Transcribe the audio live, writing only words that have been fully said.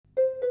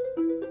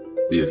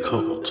the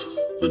occult,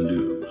 the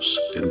news,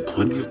 and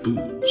plenty of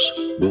booze.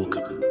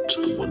 Welcome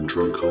to the One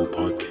Drunk Ho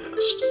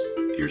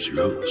podcast. Here's your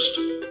host,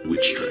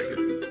 Witch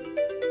Dragon.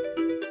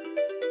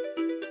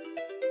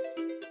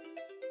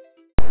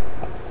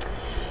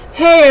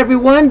 Hey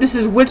everyone, this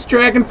is Witch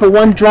Dragon for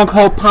One Drunk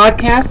Ho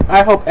podcast.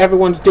 I hope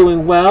everyone's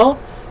doing well,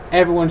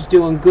 everyone's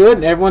doing good,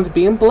 and everyone's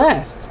being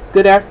blessed.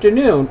 Good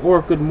afternoon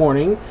or good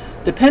morning,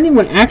 depending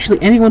when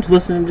actually anyone's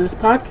listening to this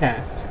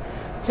podcast.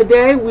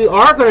 Today we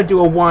are going to do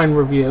a wine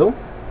review.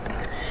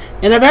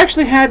 And I've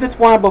actually had this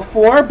wine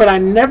before, but I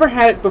never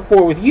had it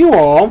before with you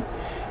all.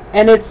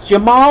 And it's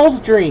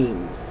Jamal's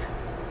Dreams.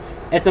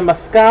 It's a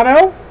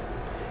Moscato.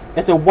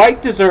 It's a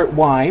white dessert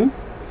wine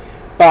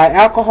by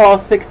alcohol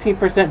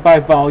 16% by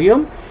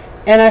volume.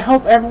 And I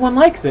hope everyone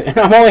likes it. And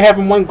I'm only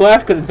having one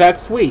glass because it's that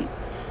sweet.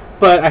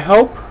 But I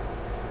hope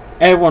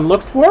everyone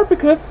looks for it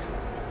because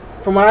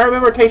from what I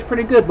remember it tastes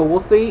pretty good. But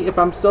we'll see if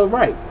I'm still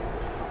right.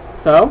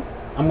 So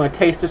I'm going to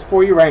taste this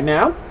for you right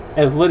now,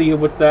 as Lydia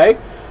would say.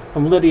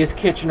 From Lydia's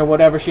Kitchen or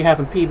whatever she has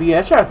on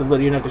PBS. Shout out to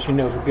Lydia, not that she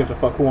knows or gives a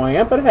fuck who I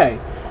am, but hey,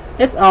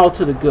 it's all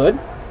to the good.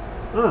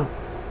 Now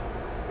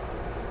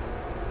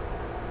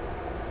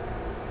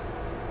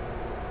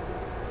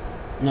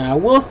I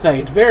will say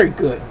it's very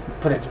good,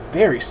 but it's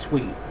very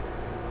sweet.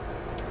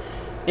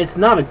 It's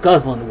not a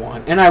guzzling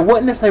one, and I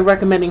wouldn't necessarily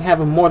recommend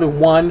having more than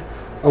one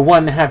or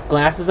 1.5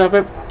 glasses of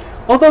it.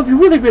 Although if you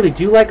really, really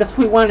do like a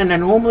sweet wine, and I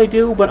normally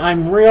do, but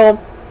I'm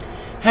real,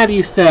 how do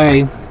you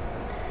say,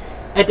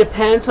 it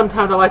depends.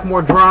 Sometimes I like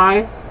more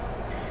dry.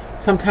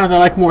 Sometimes I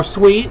like more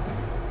sweet.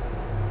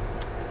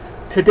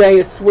 Today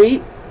is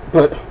sweet,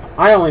 but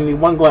I only need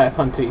 1 glass,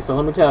 hunty, so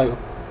let me tell you.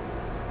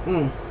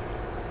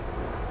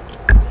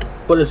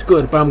 But it's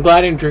good, but I'm glad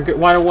I didn't drink it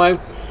right away.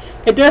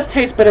 It does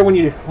taste better when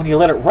you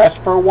let it rest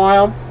for a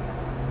while.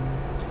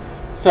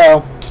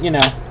 So,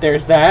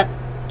 there's that.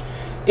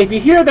 If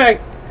you hear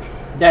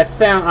that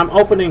sound, I'm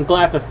opening a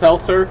glass of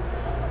seltzer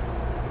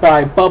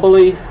by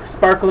Bubbly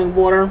Sparkling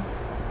Water.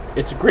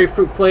 It's a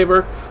grapefruit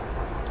flavor,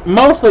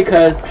 mostly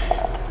because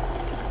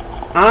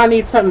I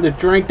need something to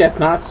drink that's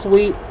not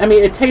sweet. I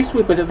mean, it tastes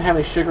sweet, but it doesn't have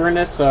any sugar in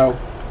it, so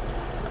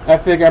I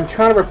figure I'm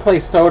trying to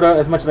replace soda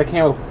as much as I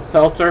can with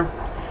seltzer.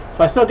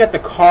 So I still get the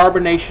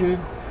carbonation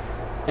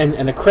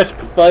and the crisp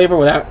flavor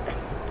without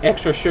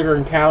extra sugar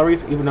and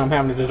calories, even though I'm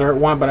having a dessert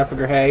one, but I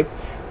figure, hey,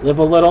 live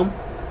a little.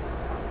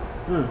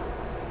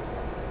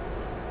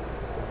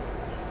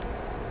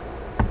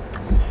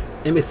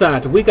 And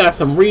besides, we got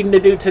some reading to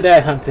do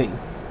today, hunting.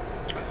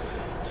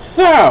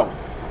 So,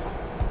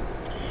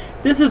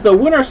 this is the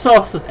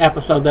WinterSoltice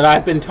episode that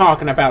I've been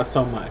talking about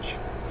so much.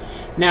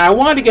 Now, I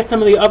wanted to get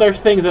some of the other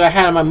things that I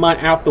had in my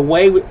mind out the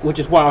way, which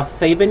is why I was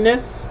saving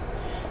this,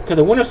 because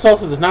the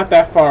WinterSoltice is not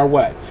that far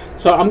away.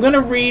 So, I'm going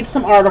to read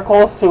some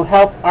articles to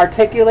help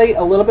articulate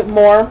a little bit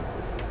more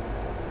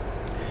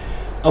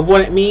of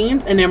what it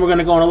means, and then we're going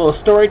to go on a little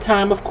story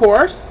time, of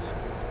course,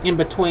 in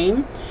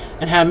between,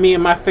 and have me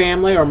and my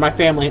family, or my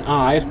family and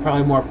I, is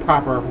probably a more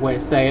proper way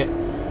to say it,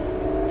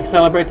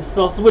 celebrate the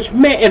solstice, which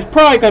is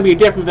probably going to be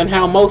different than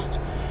how most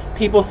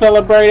people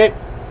celebrate it.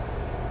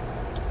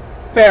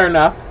 Fair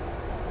enough.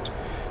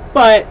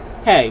 But,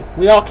 hey,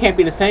 we all can't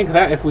be the same,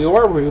 because if we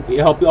were, it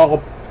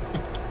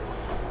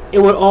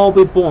would all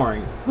be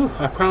boring. Whew,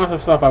 I promised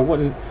myself I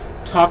wouldn't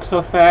talk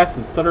so fast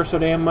and stutter so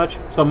damn much,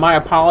 so my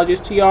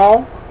apologies to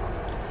y'all.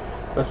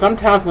 But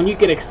sometimes when you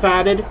get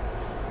excited,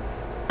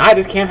 I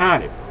just can't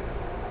hide it.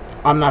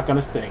 I'm not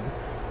going to sing,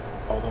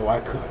 although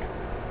I could.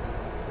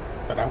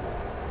 But I won't.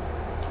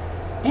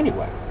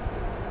 Anyway.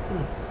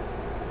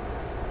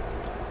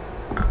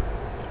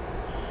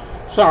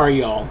 Sorry,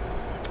 y'all.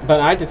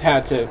 But I just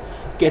had to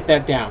get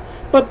that down.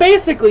 But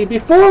basically,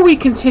 before we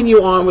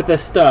continue on with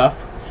this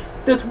stuff,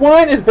 this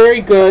wine is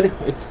very good.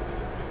 It's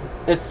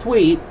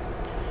sweet.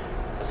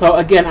 So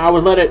again, I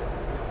would let it,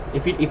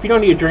 if you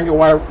don't need to drink it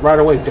right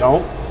away,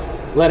 don't.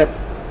 Let it,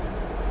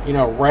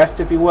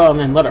 rest, if you will, and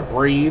then let it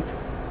breathe.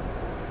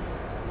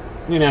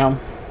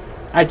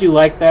 I do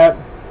like that.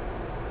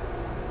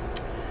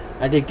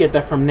 I did get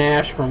that from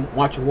Nash from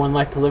watching One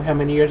Life to Live how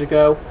many years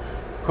ago.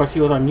 Of course,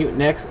 he was on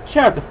Mutant X.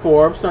 Shout out to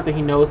Forbes. Not that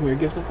he knows me or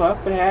gives a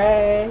fuck, but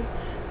hey,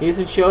 he's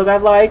in shows I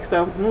like,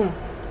 so,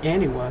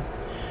 anyway.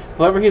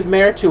 Whoever he's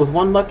married to is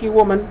one lucky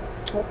woman.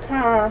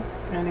 Okay.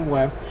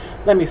 Anyway,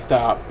 let me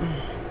stop.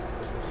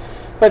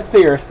 But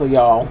seriously,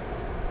 y'all,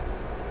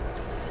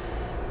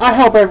 I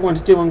hope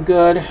everyone's doing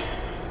good.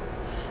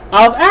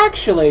 I was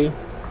actually,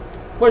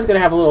 we're just going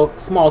to have a little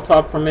small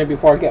talk for a minute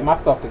before I get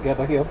myself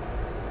together here.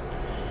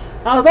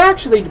 I was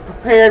actually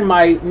preparing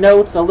my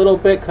notes a little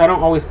bit because I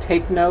don't always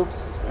take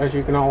notes, as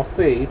you can all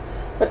see.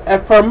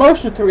 But for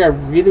Emotion 3, I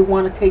really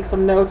want to take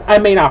some notes. I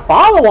may not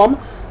follow them,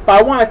 but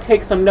I want to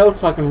take some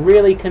notes so I can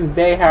really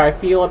convey how I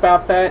feel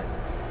about that.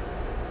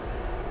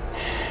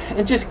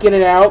 And just get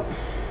it out.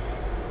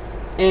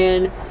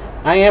 And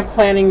I am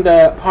planning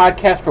the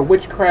podcast for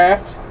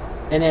witchcraft.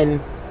 And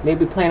then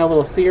maybe plan a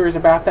little series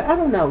about that. I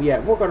don't know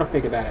yet. We're going to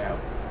figure that out.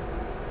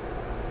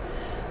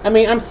 I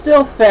mean, I'm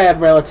still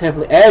sad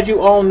relatively, as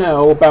you all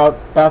know,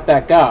 about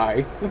that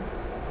guy.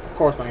 Of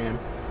course I am.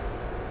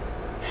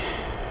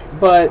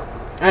 But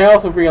I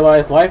also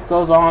realize life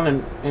goes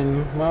on,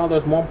 and well,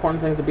 there's more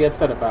important things to be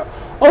upset about.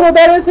 Although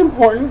that is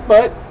important,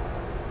 but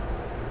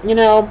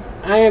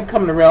I am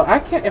coming to real. I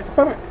can't if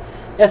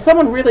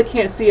someone really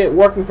can't see it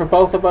working for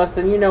both of us,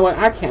 then you know what?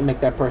 I can't make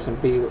that person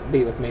be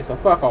with me. So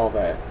fuck all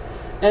that.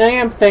 And I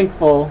am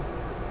thankful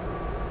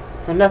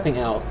for nothing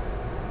else,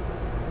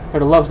 for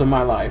the loves of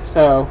my life.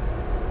 So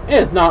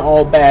it's not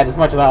all bad as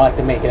much as I like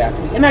to make it out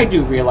to be. And I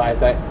do realize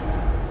that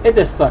it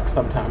just sucks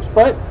sometimes.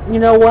 But you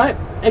know what?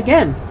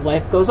 Again,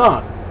 life goes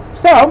on.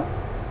 So,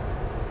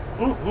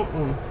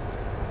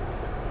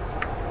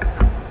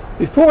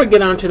 before we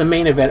get on to the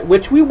main event,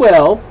 which we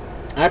will,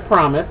 I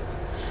promise,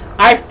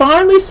 I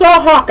finally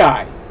saw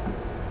Hawkeye.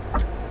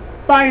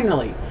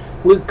 Finally.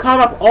 We caught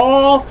up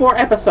all 4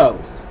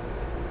 episodes.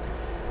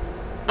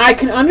 I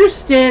can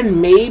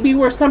understand maybe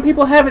where some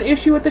people have an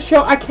issue with the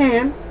show. I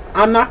can.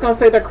 I'm not going to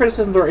say their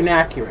criticisms are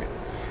inaccurate.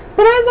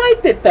 But I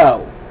liked it,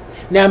 though.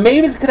 Now,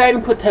 maybe because I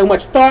didn't put too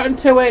much thought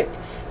into it.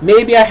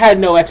 Maybe I had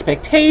no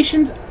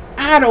expectations.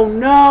 I don't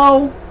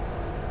know.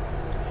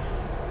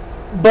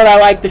 But I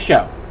like the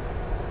show.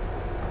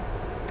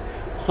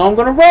 So I'm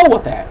going to roll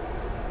with that.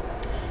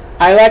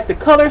 I like the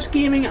color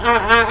scheming.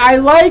 I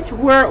liked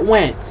where it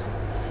went.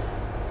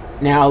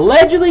 Now,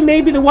 allegedly,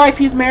 maybe the wife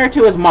he's married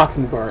to is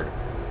Mockingbird.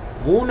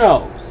 Who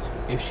knows?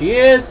 If she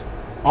is,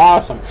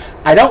 awesome.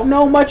 I don't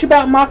know much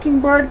about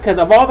Mockingbird because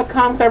of all the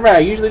comics I read. I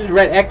usually just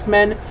read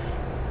X-Men.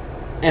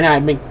 And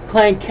I've been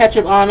playing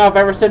catch-up on and off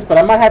ever since. But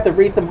I might have to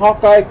read some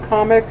Hawkeye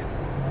comics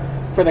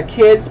for the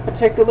kids,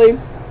 particularly.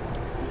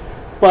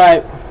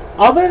 But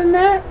other than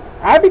that,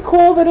 I'd be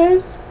cool if it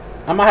is.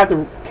 I might have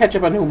to catch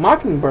up on who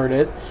Mockingbird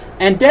is.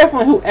 And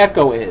definitely who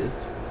Echo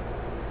is.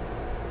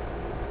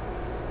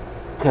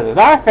 Because as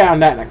I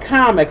found out in the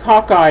comics,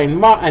 Hawkeye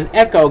and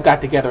Echo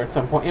got together at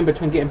some point in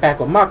between getting back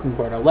with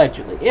Mockingbird,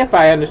 allegedly. If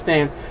I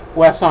understand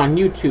what I saw on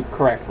YouTube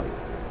correctly.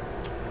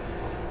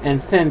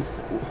 And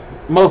since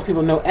most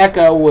people know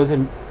Echo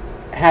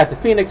has the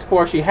Phoenix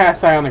Force, she has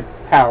psionic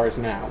powers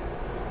now.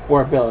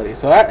 Or abilities.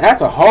 So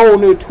that's a whole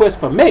new twist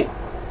for me.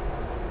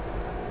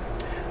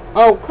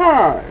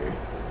 Okay.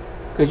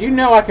 Because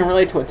I can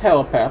relate to a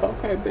telepath.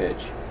 Okay,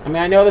 bitch. I mean,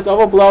 I know that's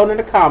overblown in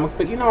the comics,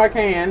 but I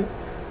can.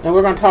 And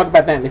we're going to talk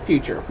about that in the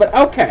future. But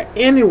okay,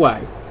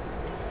 anyway.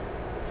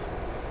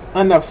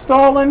 Enough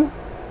stalling.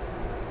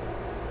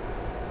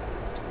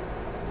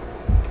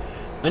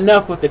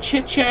 Enough with the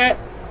chit-chat.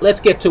 Let's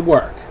get to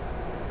work.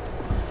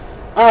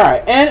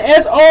 Alright, and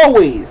as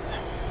always,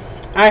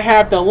 I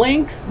have the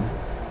links,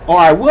 or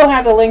I will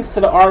have the links to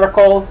the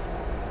articles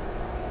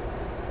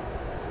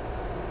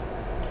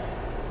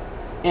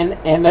in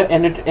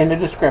the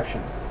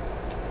description.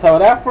 So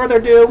without further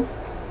ado,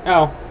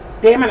 oh,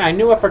 damn it, I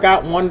knew I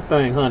forgot one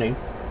thing, honey.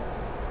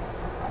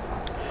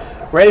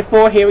 Ready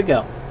for it? Here we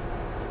go.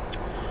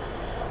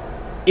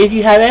 If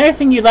you have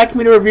anything you'd like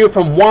me to review,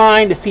 from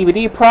wine to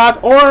CBD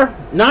products or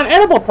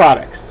non-edible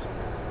products,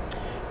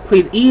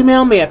 please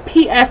email me at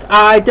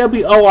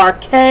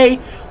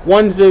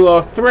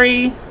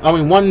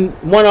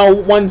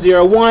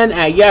psiwork10101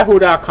 at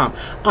yahoo.com.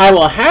 I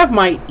will have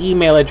my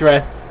email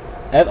address,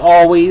 as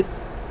always,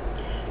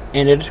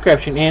 in the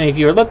description. And if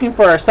you're looking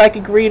for a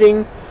psychic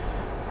reading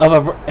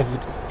of a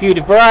few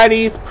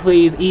varieties,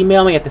 please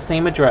email me at the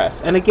same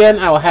address. And again,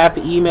 I will have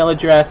the email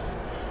address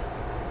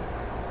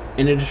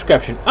in the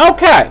description.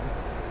 Okay,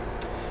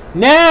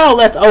 now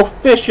let's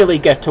officially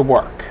get to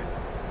work.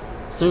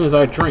 As soon as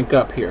I drink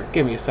up here.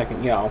 Give me a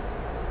second, y'all.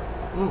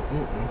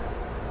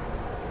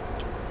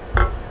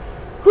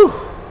 Whew.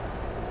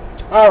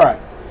 Alright.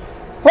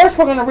 First,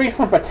 we're going to read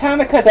from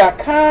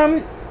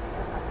Botanica.com.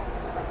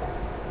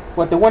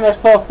 What the winter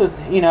solstice,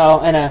 in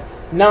a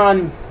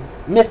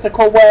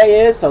non-mystical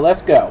way is. So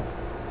let's go.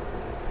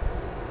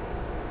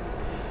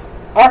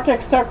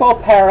 Arctic Circle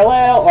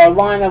parallel or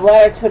line of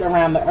latitude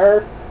around the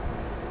Earth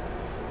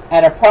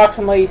at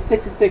approximately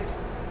 66.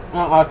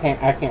 I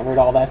can't read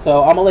all that,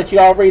 so I'm gonna let you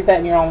all read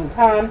that in your own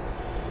time.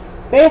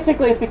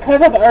 Basically, it's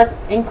because of the Earth's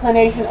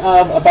inclination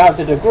of about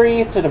the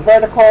degrees to the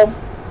vertical.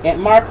 It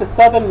marks the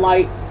southern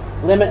light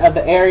limit of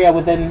the area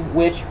within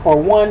which, for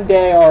one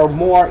day or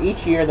more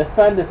each year, the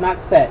sun does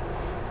not set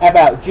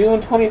about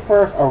June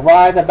 21st or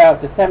rise about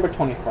December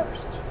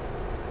 21st.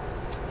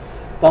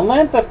 The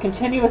length of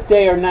continuous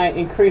day or night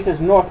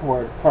increases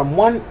northward from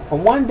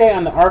one day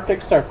on the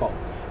Arctic Circle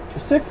to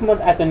 6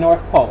 months at the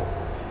North Pole.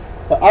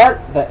 How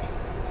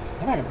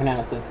do I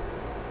pronounce this?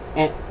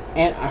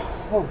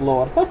 Oh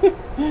Lord.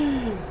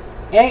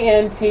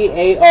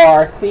 Antarctic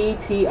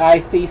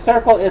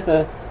Circle is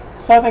the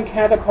southern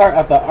counterpart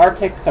of the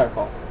Arctic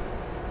Circle,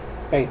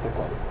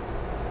 basically.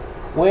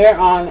 Where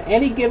on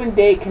any given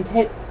day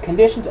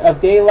conditions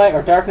of daylight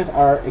or darkness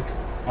are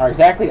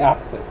exactly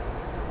opposite.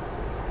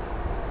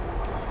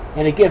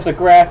 And it gives a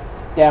graph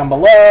down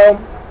below.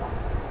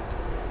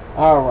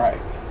 Alright.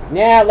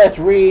 Now let's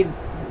read,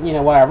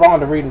 what I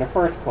wanted to read in the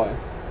first place.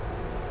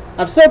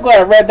 I'm so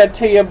glad I read that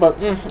to you,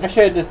 but I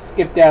should have just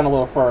skipped down a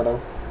little further.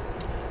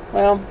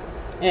 Well,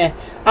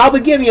 I'll be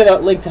giving you the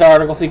link to the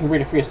article so you can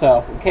read it for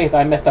yourself, in case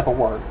I messed up a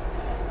word.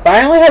 But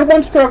I only had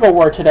one struggle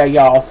word today,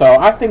 y'all, so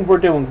I think we're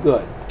doing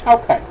good.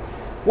 Okay.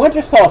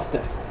 Winter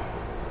solstice.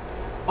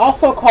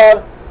 Also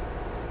called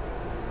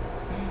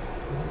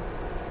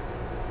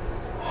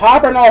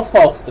hibernal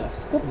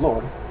solstice. Good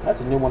Lord.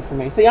 That's a new one for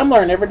me. See, I'm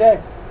learning every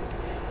day.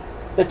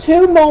 The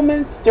two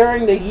moments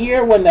during the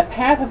year when the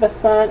path of the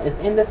sun is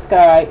in the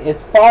sky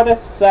is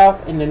farthest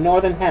south in the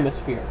northern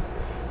hemisphere,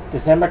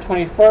 December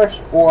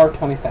 21st or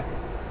 22nd,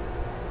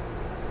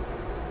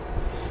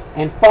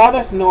 and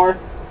farthest north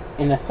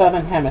in the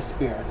southern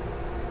hemisphere,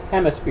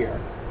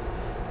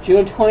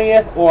 June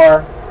 20th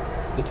or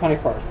the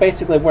 21st,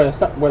 basically where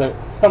the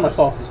summer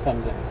solstice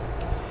comes in.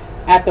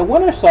 At the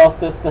winter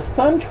solstice, the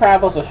sun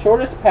travels the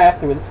shortest path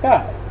through the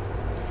sky,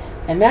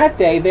 and that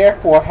day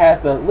therefore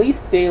has the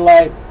least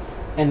daylight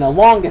and the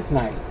longest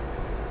night.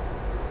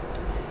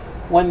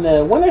 When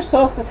the winter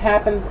solstice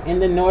happens in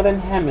the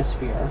northern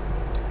hemisphere,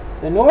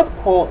 the North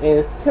Pole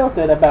is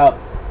tilted about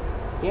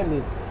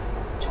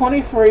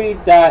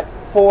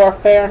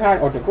 23.4 Fahrenheit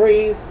or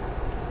degrees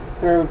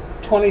through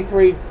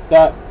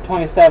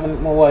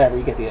 23.27, well, whatever,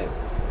 you get the idea.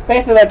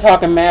 Basically, they're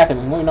talking math,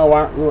 and we know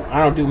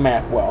I don't do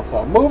math well,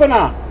 so moving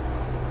on.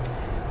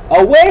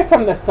 Away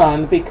from the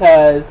sun,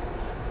 because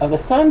of the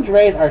sun's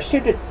rays are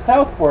shifted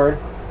southward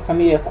from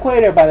the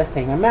equator by the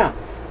same amount.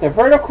 The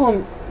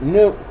vertical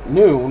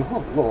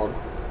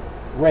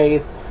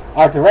rays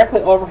are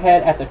directly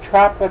overhead at the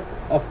Tropic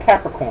of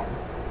Capricorn.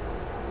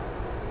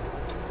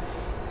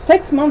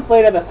 6 months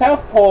later, the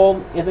South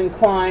Pole is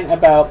inclined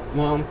about,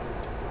 the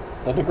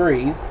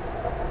degrees,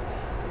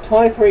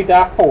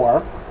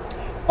 23.4,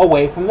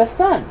 away from the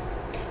sun.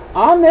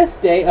 On this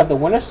day of the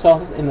winter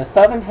solstice in the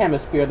southern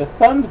hemisphere, the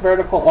sun's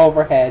vertical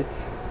overhead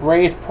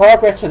rays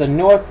progress to the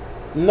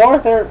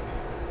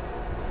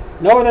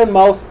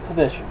northernmost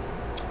position,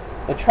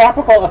 the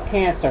Tropic of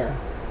Cancer,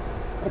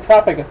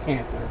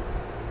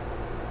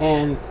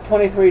 and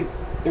 23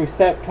 through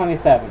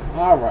 27.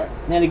 All right.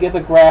 Then it gives a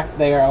graph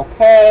there.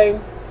 Okay.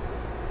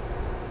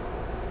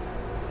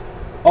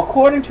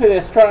 According to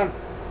the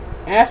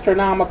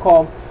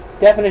astronomical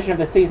definition of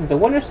the season, the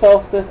winter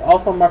solstice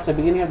also marks the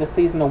beginning of the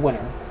season of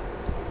winter,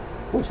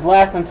 which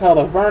lasts until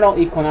the vernal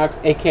equinox,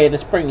 aka the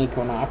spring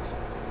equinox,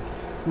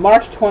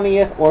 March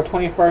 20th or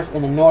 21st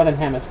in the northern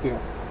hemisphere,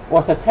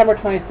 or September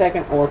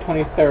 22nd or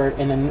 23rd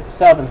in the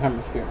southern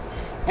hemisphere.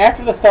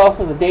 After the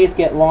solstice, the days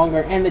get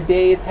longer, and the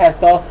days have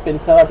thus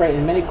been celebrated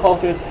in many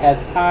cultures as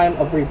time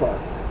of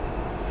rebirth.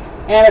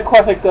 And of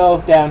course it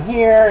goes down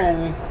here,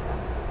 and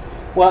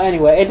well,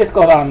 anyway, it just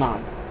goes on and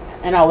on.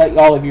 And I'll let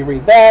all of you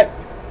read that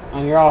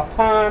on your off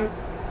time.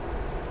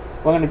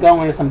 We're going to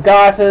go into some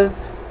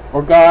goddesses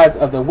or gods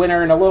of the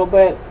winter in a little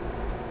bit.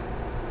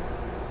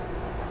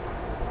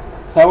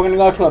 So we're going to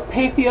go to a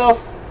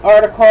Pathos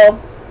article.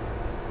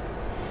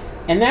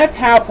 And that's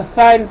how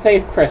Poseidon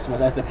saved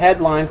Christmas, as the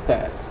headline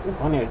says. Ooh,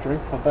 I need a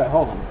drink for that.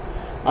 Hold on.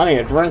 I need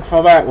a drink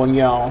for that one,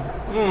 y'all.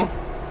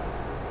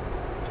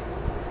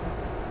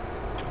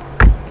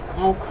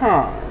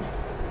 Okay.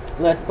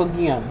 Let's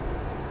begin.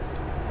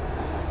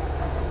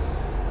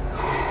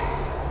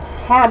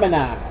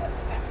 Harmonize.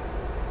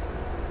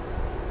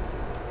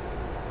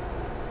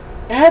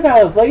 As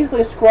I was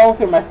lazily scrolling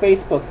through my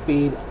Facebook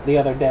feed the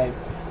other day,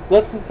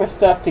 looking for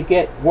stuff to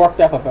get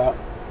worked up about.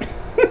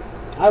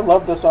 I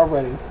love this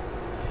already.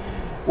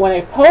 When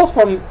a post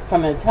from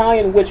an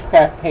Italian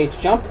witchcraft page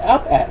jumped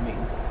up at me.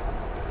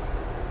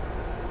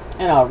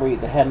 And I'll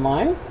read the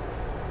headline.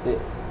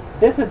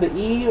 This is the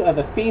eve of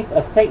the feast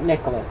of St.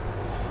 Nicholas,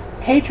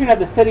 patron of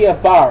the city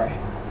of Bari,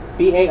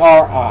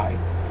 B-A-R-I.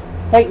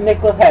 St.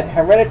 Nicholas had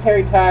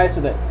hereditary ties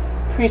to the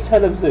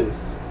priesthood of Zeus,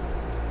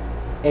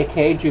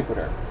 aka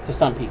Jupiter, to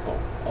some people.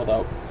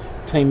 Although,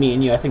 between me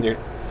and you, I think they're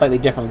slightly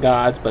different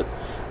gods, but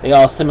they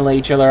all assimilate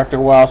each other after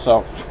a while,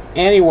 so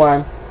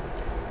anyway,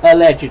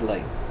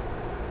 allegedly.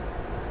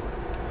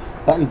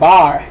 But in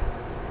Bar,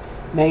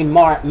 main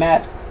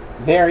mask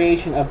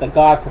variation of the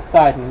god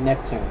Poseidon,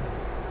 Neptune.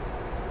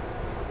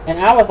 And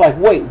I was like,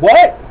 wait,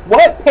 what?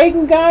 What?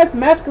 Pagan gods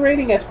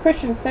masquerading as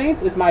Christian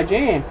saints is my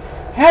jam.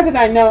 How did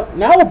I know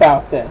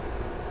about this?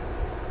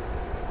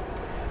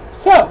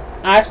 So,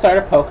 I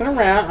started poking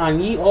around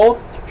on ye old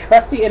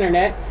trusty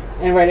internet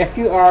and read a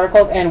few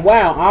articles, and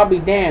wow, I'll be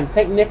damned,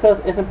 St. Nicholas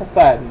isn't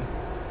Poseidon.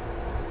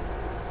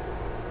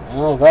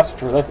 Oh, that's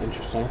true. That's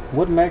interesting.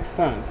 Would make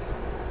sense.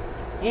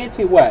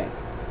 Anyway,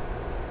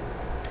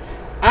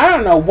 I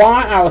don't know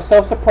why I was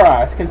so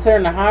surprised,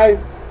 considering the high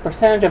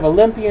percentage of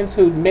Olympians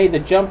who made the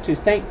jump to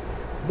Saint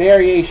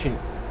variation.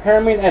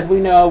 Hermes, as we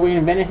know,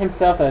 reinvented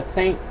himself as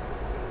Saint.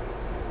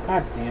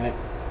 God damn it.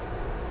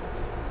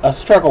 A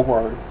struggle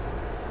word.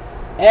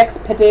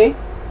 Expedite.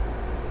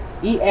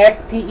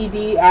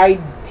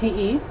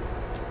 E-X-P-E-D-I-T-E.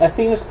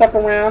 Athena stuck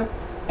around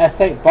as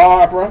Saint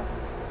Barbara.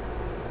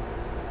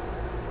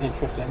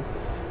 Interesting.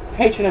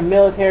 Patron of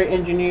military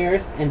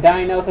engineers, and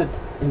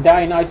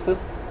Dionysus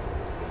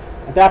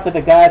adopted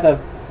the guise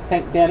of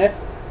Saint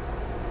Denis.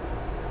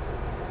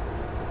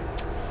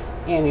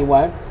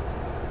 Anyway,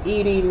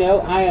 E.D.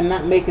 no, I am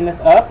not making this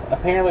up.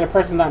 Apparently the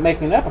person's not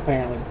making it up,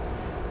 apparently.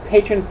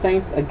 patron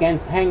saints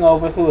against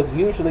hangovers, who is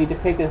usually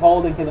depicted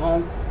holding his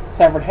own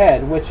severed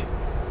head, which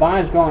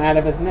vines growing out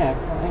of his neck.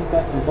 I think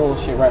that's some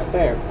bullshit right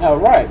there. Oh,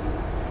 right.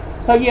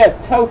 So yeah,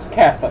 totes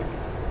Catholic.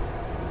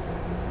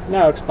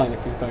 Now I'll explain a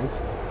few things.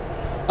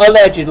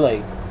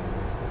 Allegedly.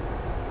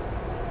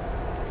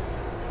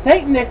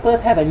 St.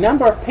 Nicholas has a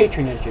number of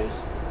patronages,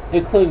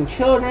 including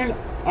children,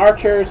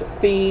 archers,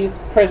 thieves,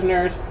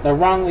 prisoners, the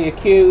wrongly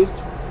accused,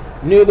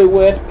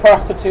 newlyweds,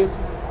 prostitutes.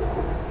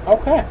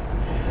 Okay.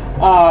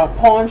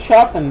 Pawn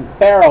shops and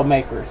barrel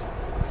makers.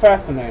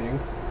 Fascinating.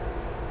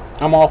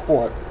 I'm all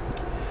for it.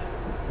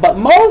 But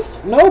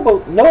most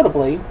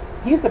notably,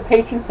 he's the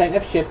patron saint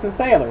of ships and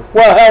sailors.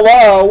 Well,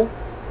 hello!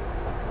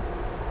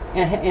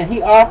 And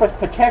he offers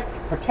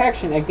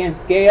protection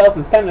against gales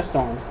and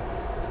thunderstorms.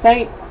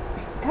 Saint,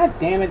 god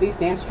damn it, these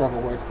damn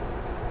struggle words.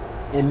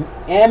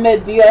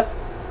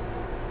 Emydius,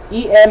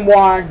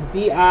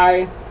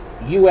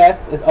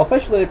 Emydius, is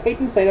officially the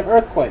patron saint of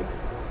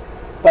earthquakes.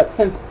 But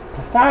since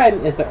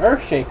Poseidon is the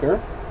earth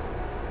shaker,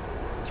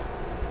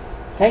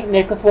 St.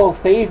 Nicholas will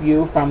save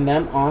you from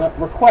them on a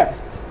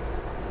request.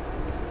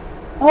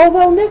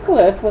 Although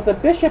Nicholas was a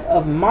bishop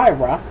of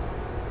Myra,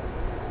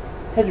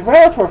 his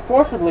relatives were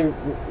forcibly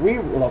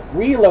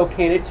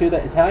relocated to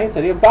the Italian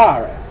city of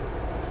Bari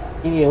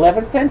in the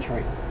 11th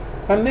century.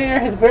 From there,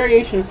 his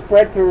variations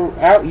spread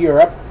throughout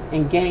Europe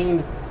and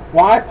gained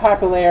wide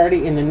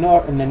popularity in the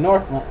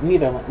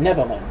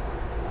Netherlands.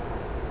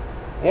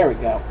 There we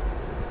go.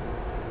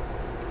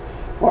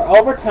 Where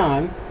over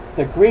time,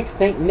 the Greek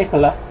Saint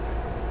Nicholas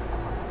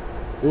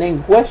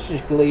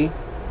linguistically,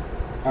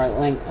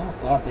 oh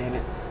god damn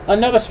it,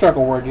 another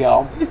struggle word,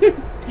 y'all.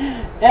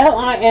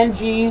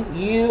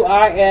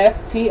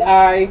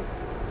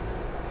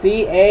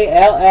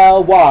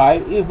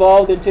 Linguistically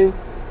evolved into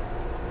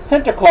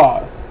Santa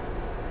Claus,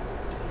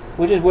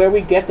 which is where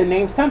we get the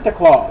name Santa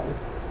Claus.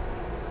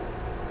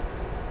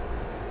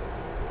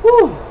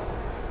 Whew.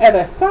 As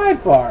a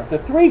sidebar, the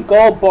 3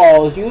 gold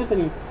balls used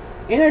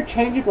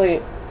interchangeably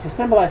to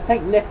symbolize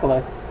St.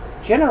 Nicholas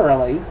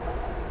generally,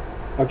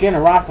 or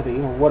generosity,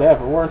 or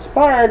whatever, were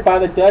inspired by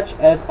the Dutch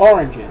as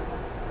oranges.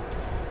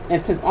 And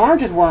since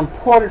oranges were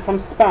imported from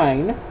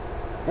Spain,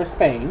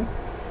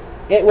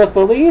 it was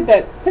believed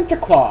that Santa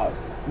Claus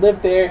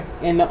lived there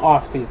in the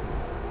off-season.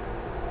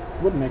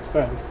 Would make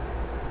sense.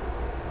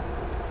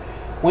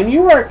 When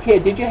you were a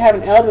kid, did you have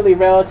an elderly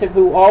relative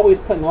who always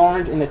put an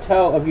orange in the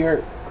toe of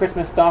your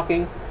Christmas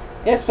stocking?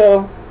 If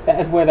so,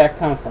 that is where that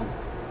comes from.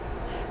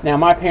 Now,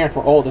 my parents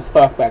were old as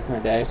fuck back in the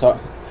day, so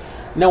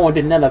no one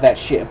did none of that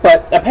shit.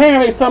 But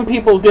apparently some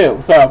people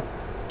do, so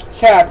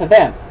shout out to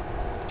them.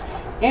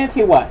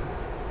 Auntie what?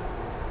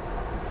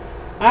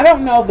 I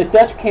don't know if the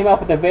Dutch came up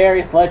with the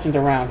various legends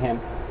around him,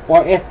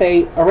 or if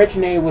they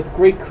originated with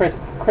Greek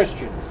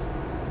Christians.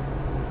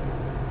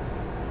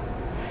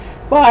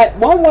 But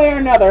one way or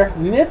another,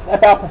 myths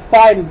about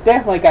Poseidon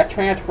definitely got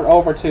transferred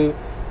over to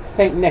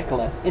St.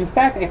 Nicholas. In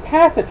fact, a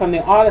passage from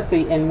the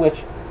Odyssey in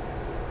which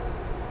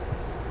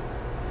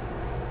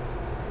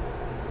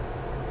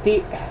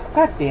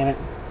god damn it,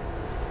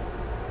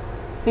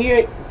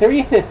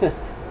 Theresis,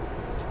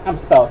 I'm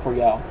spelling it for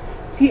y'all.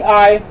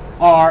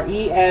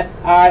 Tiresias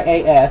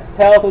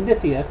tells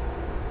Odysseus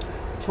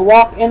to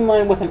walk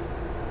inland with an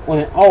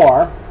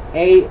oar,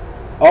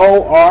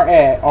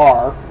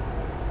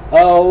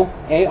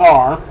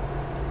 O-A-R,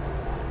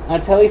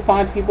 until he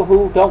finds people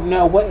who don't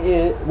know what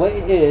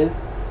it is,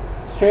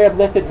 straight up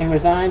lifted and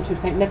resigned to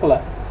St.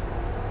 Nicholas.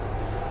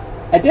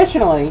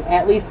 Additionally,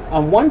 at least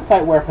on one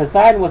site where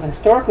Poseidon was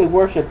historically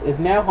worshipped is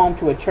now home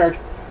to a church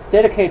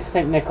dedicated to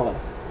St.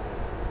 Nicholas.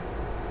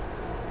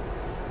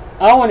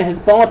 Oh, and his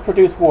bones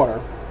produce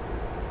water.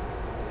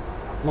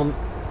 Well,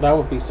 that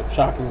would be so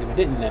shocking if it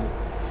didn't then.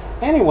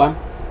 Anyway,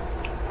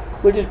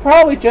 which is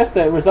probably just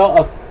the result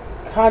of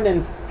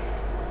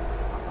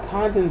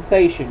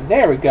condensation,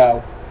 there we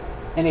go,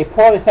 in a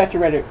poorly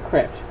saturated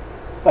crypt.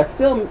 But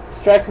still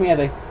strikes me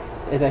as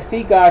a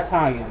sea god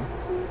tie-in.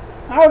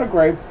 I would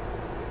agree.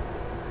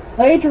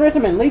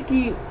 Plagiarism and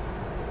leaky...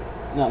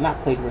 No,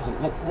 not plagiarism.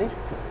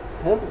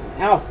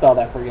 I'll spell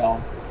that for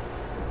y'all.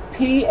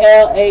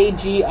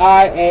 Plagiarism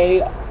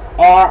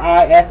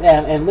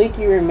and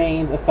leaky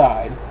remains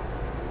aside.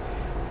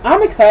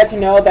 I'm excited to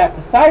know that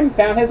Poseidon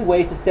found his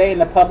way to stay in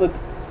the public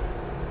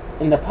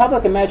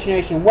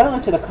imagination well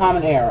into the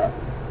Common Era.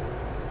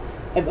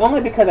 If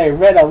only because I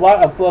read a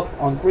lot of books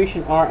on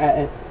Grecian art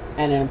at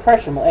an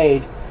impressionable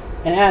age,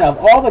 and out of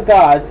all the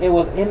gods, it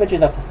was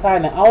images of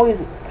Poseidon that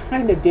always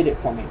kind of did it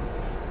for me.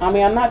 I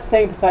mean, I'm not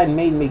saying Poseidon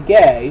made me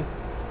gay,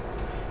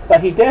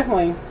 but he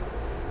definitely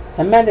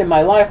cemented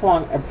my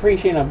lifelong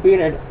appreciation of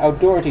bearded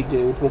outdoorsy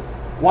dudes with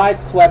wide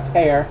swept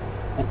hair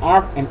and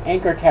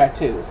anchor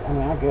tattoos. I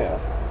mean, I guess.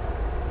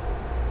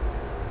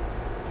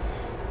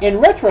 In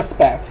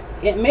retrospect,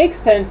 it makes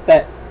sense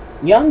that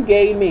young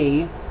gay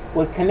me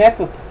would connect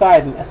with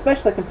Poseidon,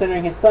 especially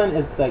considering his son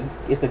is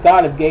the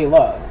god of gay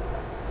love.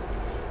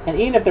 And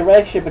even if the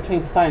relationship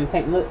between Poseidon and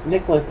St.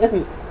 Nicholas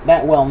isn't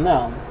that well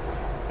known,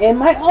 it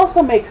might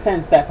also make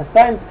sense that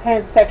Poseidon's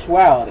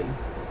pansexuality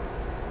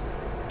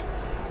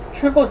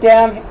trickled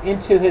down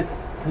into his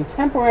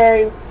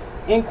contemporary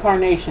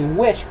incarnation,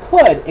 which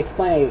could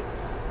explain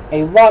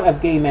a lot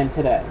of gay men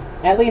today,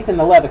 at least in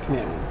the leather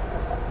community,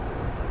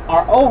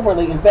 are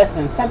overly invested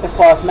in Santa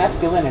Claus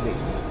masculinity,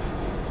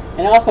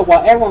 and also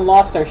while everyone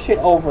lost their shit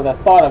over the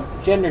thought of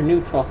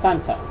gender-neutral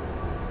Santa.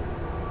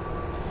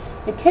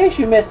 In case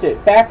you missed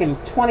it, back in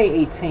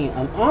 2018,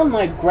 an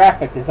online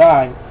graphic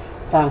design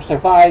firm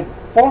surveyed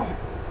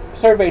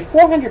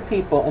 400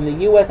 people in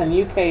the US and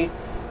UK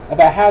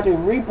about how to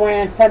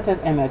rebrand Santa's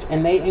image,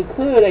 and they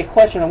included a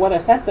question of whether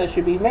Santa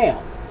should be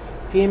male,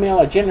 female,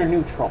 or gender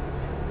neutral.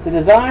 The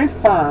design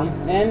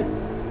firm then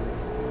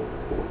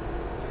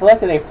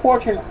selected a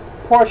portion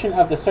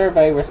of the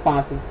survey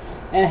responses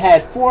and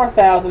had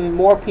 4,000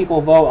 more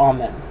people vote on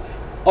them.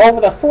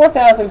 Over the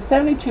 4,000,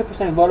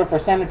 72% voted for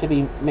Santa to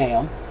be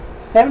male,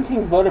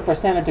 17 voted for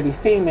Santa to be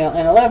female,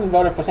 and 11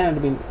 voted for Santa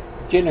to be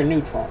gender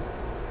neutral.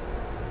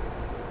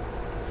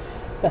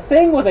 The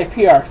thing was a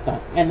PR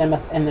stunt, and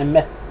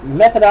the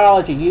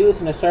methodology used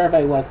in the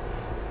survey was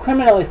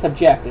criminally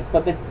subjective,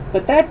 but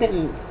that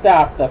didn't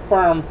stop the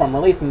firm from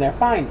releasing their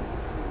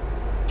findings,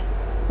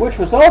 which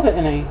resulted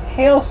in a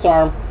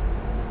hailstorm.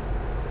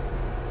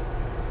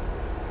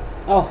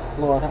 Oh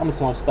Lord, I'm just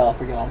going to spell it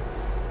for y'all.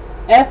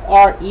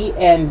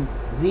 FRENZIED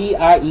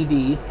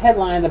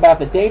headlines about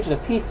the dangers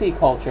of PC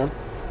culture,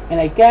 and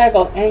a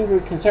gaggle of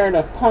angry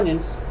conservative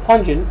pungents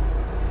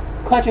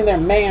clutching their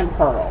man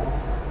pearls.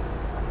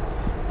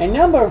 A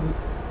number of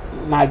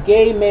my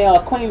gay male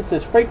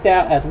acquaintances freaked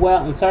out as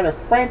well and started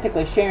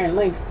frantically sharing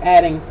links,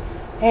 adding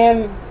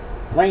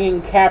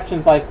hand-wringing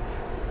captions like,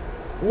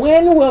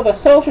 "When will the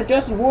social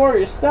justice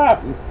warriors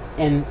stop?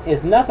 And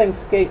is nothing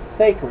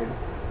sacred?"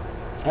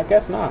 I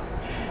guess not.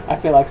 I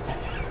feel like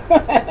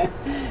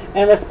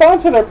in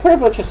response to their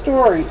privileged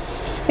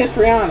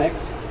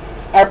histrionics,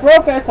 I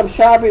broke out some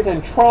shabbies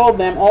and trolled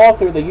them all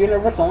through the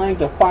universal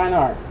language of fine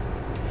art,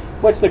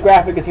 which the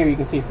graphic is here. You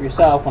can see for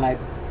yourself when I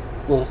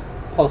will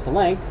post a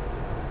link.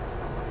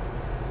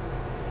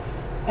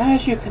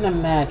 As you can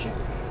imagine,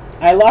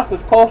 I lost a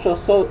couple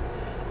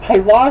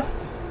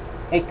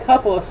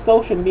of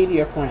social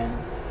media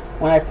friends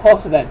when I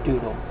posted that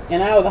doodle,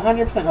 and I was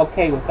 100%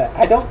 okay with that.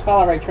 I don't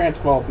tolerate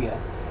transphobia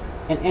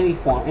in any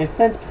form, and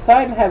since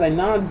Poseidon has a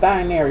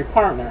non-binary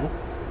partner,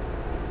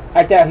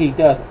 I doubt he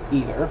does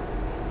either,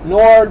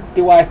 nor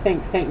do I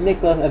think St.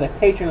 Nicholas, as a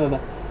patron of the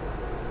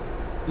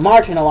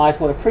marginalized,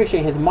 would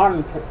appreciate his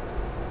modern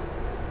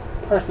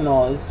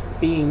personage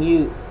being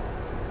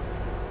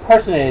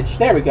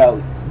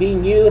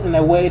used in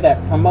a way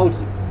that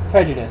promotes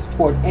prejudice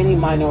toward any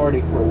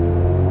minority group.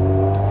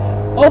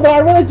 Although I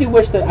really do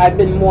wish that I'd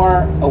been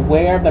more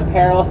aware of the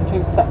parallels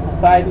between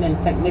Poseidon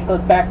and St.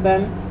 Nicholas back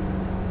then,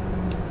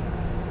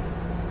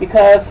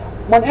 because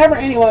whenever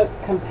anyone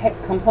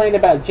complained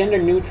about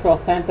gender-neutral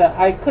Santa,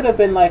 I could have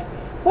been like,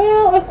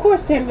 well, of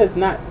course Santa's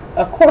not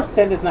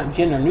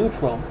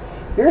gender-neutral.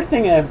 You're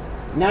thinking of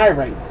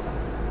Nyrates,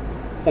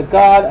 the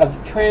god of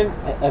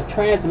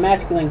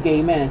trans-masculine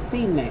gay men and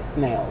sea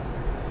snails.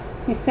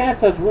 He's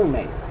Santa's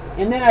roommate.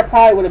 And then I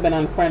probably would have been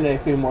unfriended a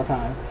few more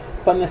times.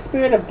 But in the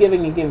spirit of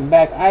giving and giving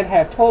back, I'd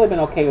have totally been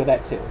okay with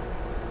that too.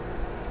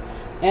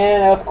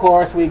 And of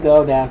course, we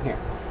go down here.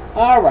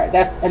 Alright,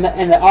 and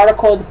the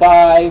article is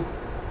by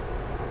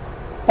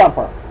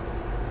Thumper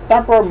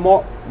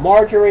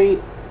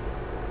Marjorie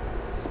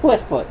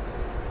Splitfoot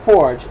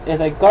Forge is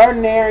a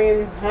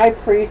Gardnerian high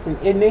priest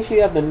and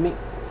initiate of the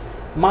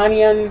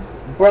Manian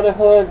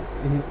Brotherhood.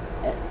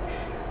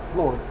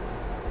 Lord.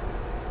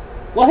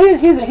 Well,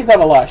 he's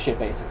done a lot of shit,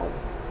 basically.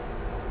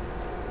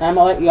 And I'm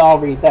going to let y'all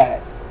read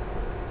that.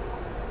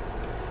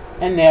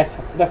 And that's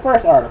the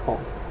first article.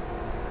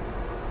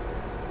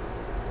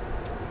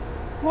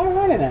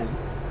 Alrighty then.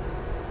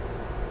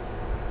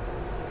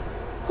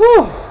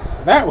 Whew.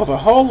 That was a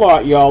whole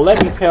lot, y'all.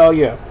 Let me tell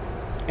you.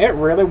 It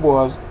really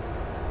was.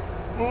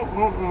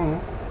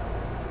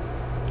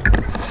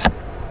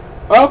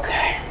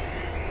 Okay.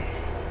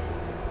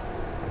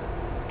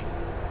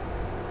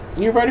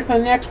 You ready for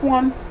the next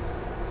one?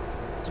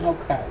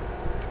 Okay.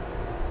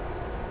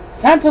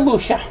 Santa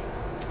Lucia,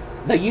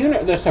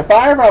 the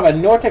survivor of a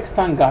Nordic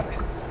sun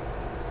goddess.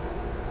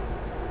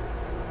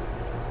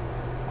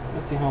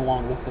 Let's see how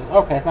long this is.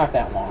 Okay, it's not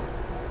that long.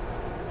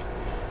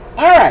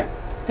 Alright.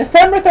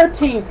 December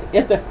 13th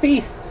is the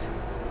feast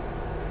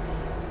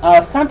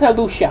of Santa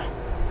Lucia.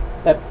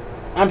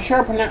 I'm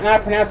sure I'm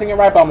not pronouncing it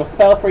right, but I'm going to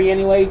spell it for you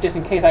anyway, just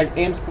in case I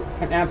am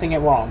pronouncing it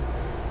wrong.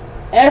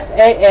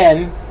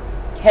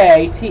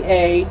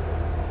 Sanktalucia,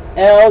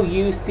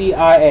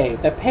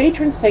 the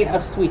patron saint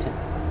of Sweden.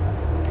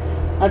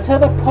 Until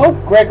the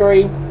Pope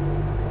Gregory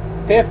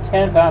 5th,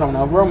 10th, I don't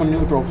know, Roman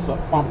numeral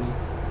something,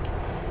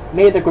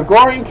 made the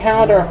Gregorian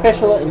calendar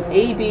official in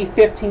AD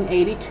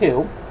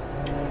 1582,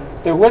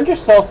 the winter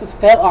solstice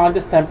fell on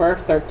December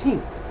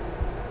 13th,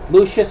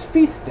 Lucia's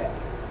feast day,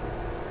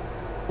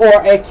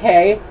 or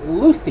aka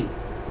Lucy,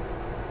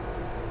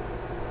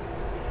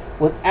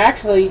 was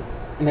actually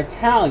an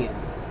Italian.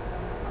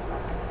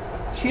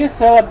 She is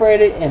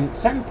celebrated in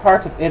certain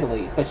parts of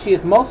Italy, but she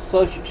is most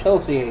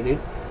associated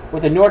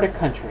with the Nordic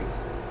countries.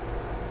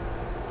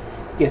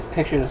 Gives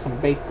pictures of some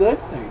baked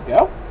goods. There you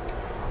go.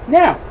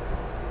 Now,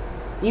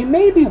 you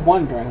may be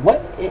wondering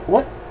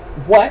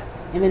what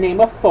in the name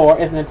of Thor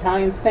is an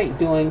Italian saint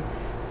doing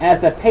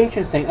as a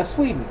patron saint of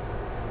Sweden?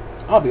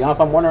 I'll be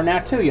honest, I'm wondering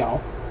that too,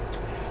 y'all.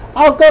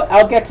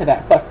 I'll get to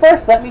that. But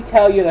first, let me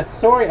tell you the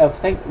story of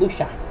Saint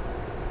Lucia,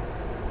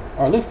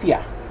 or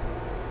Lucia.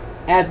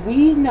 As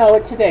we know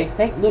it today,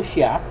 Saint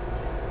Lucia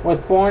was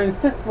born in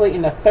Sicily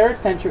in the 3rd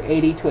century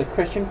AD to a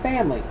Christian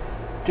family.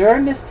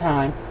 During this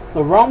time,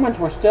 the Romans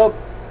were still...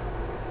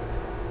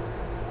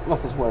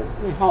 What's this word?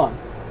 Hold on.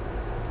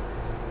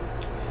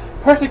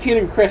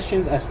 Persecuting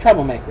Christians as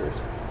troublemakers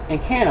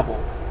and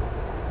cannibals.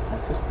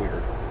 That's just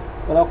weird,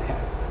 but okay.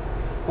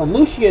 When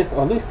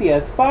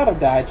Lucia's father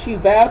died, she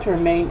vowed to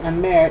remain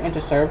unmarried and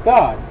to serve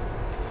God.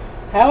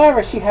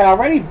 However, she had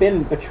already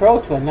been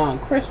betrothed to a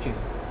non-Christian.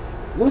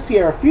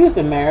 Lucia refused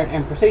the marriage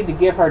and proceeded to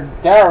give her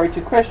dowry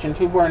to Christians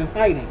who were in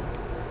hiding.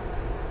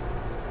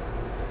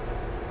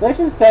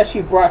 Legend says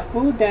she brought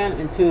food down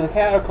into the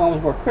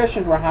catacombs where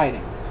Christians were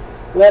hiding,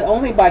 led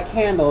only by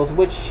candles,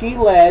 which she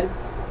had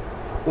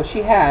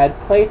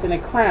placed in a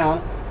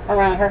crown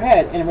around her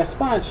head. In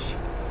response,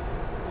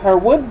 her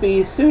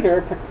would-be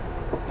suitor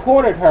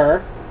reported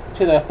her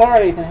to the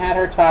authorities and had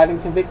her tried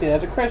and convicted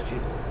as a Christian.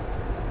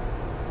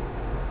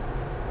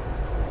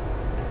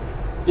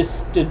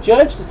 The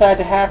judge decided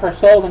to have her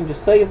sold into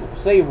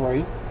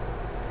slavery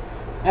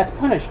as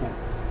punishment.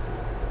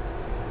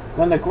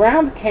 When the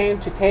guards came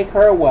to take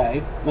her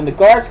away,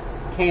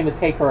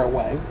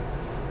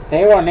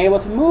 they were unable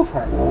to move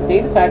her. They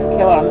decided to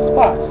kill her on the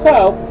spot.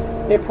 So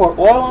they poured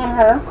oil on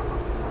her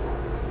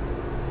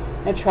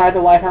and tried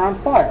to light her on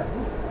fire.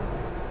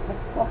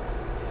 That sucks.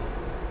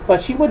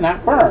 But she would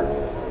not burn.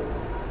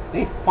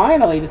 They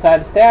finally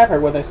decided to stab her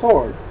with a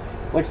sword,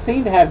 which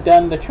seemed to have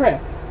done the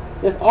trick.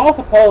 This all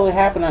supposedly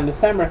happened on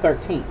December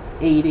 13th,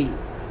 AD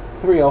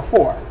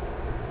 304.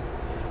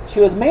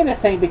 She was made a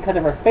saint because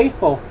of her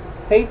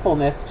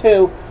faithfulness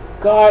to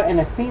God and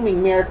a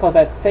seeming miracle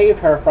that saved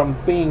her from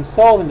being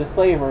sold into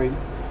slavery,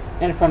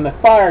 and from the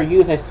fire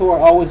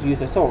always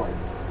use a sword.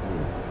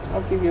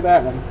 I'll give you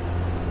that one.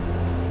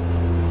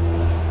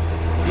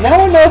 No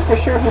one knows for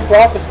sure who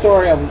brought the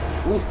story of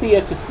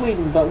Lucia to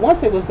Sweden, but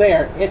once it was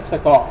there, it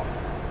took off.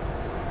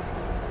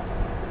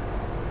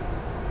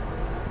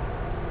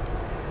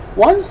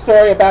 One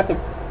story about the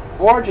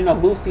origin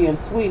of Lucia in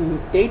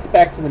Sweden dates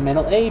back to the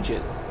Middle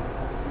Ages.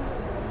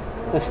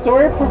 The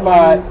story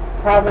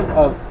province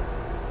of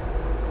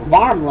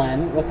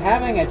Värmland was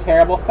having a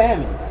terrible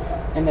famine,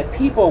 and the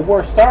people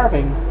were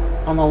starving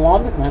on the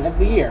longest night of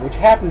the year, which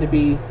happened to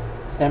be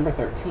December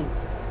 13th.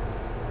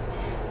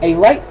 A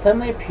light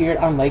suddenly appeared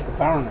on Lake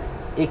Värmland.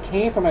 It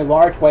came from a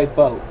large white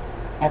boat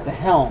at the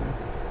helm,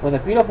 with a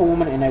beautiful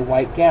woman in a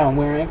white gown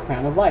wearing a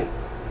crown of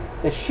lights.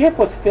 The ship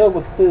was filled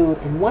with food,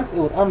 and once it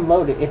was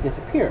unloaded, it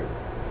disappeared.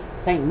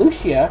 Saint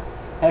Lucia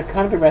had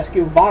come to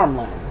rescue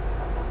Värmland.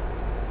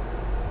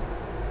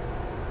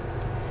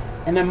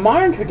 In the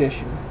modern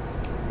tradition,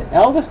 the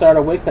eldest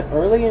daughter wakes up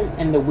early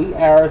in the wee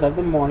hours of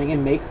the morning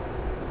and makes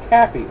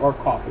coffee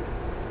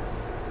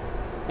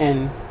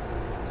and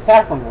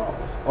saffron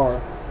rolls,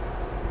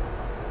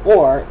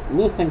 or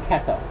lucerne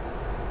kettle.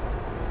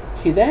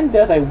 She then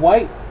dons a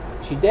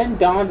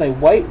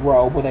white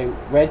robe with a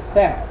red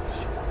sash,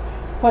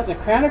 puts a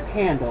crown of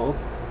candles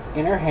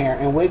in her hair,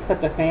 and wakes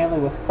up the family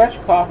with fresh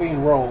coffee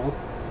and rolls,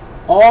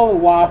 all the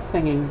while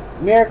singing.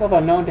 Miracles are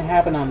known to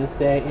happen on this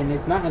day, and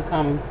it's not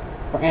uncommon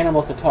for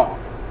animals to talk.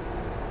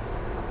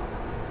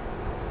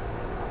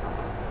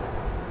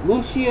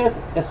 Lucia's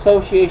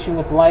association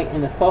with light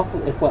and the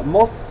solstice is what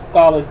most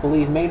scholars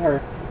believe made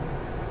her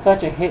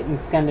such a hit in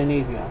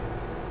Scandinavia.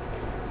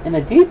 In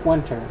the deep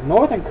winter,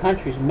 northern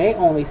countries may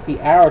only see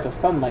hours of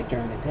sunlight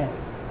during the day.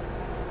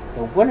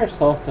 The winter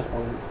solstice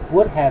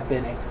would have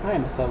been a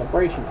time of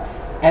celebration,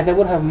 as it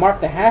would have marked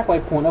the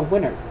halfway point of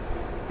winter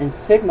and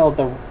signaled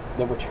the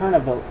return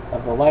of the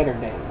lighter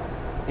days.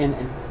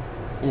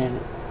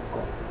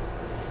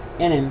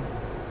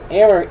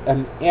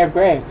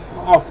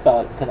 I'll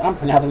spell it because I'm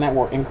pronouncing that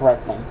word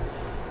incorrectly.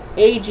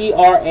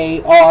 Agrarian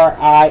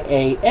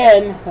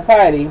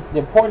society. The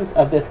importance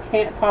of this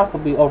can't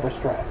possibly be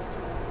overstressed.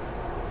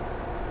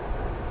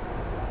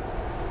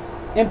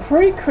 In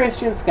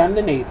pre-Christian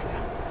Scandinavia,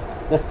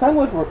 the sun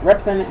was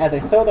represented as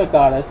a solar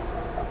goddess.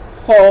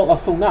 Sol, or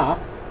Suna,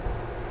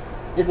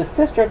 is the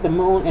sister of the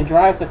moon and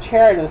drives the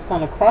chariot of the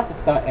sun across the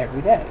sky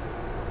every day.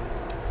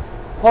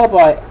 Pulled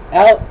by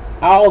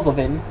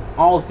Alsvin,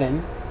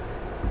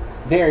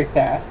 very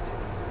fast,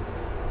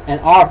 and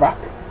Arbak,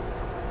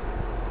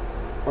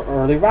 or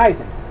early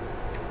rising.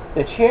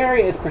 The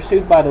chariot is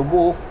pursued by the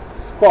wolf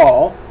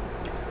Skull,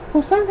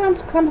 who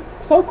sometimes comes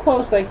so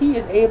close that he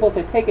is able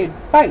to take a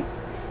bite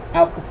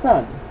out the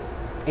sun,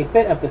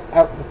 bite out the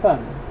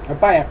sun,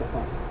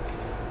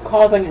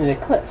 causing an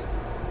eclipse.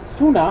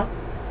 Suna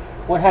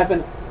would have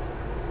been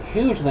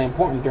hugely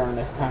important during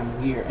this time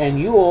of year, and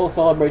Yule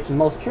celebrations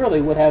most surely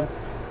would have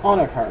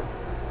honored her.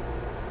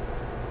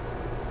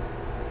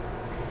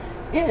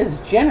 It is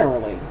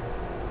generally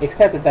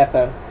accepted that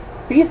the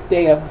feast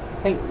day of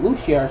St.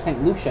 Lucia or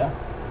St. Lucia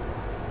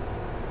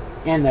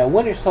and the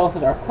winter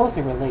solstice are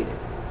closely related.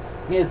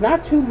 It is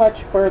not too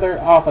much further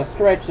off a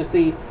stretch to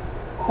see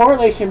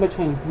correlation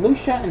between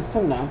Lucia and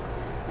Suna,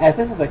 as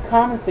this is a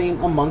common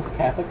theme amongst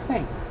Catholic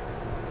saints.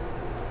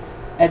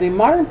 As a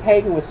modern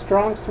pagan with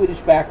strong Swedish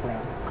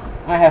background,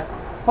 I have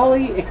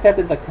fully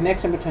accepted the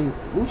connection between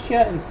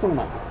Lucia and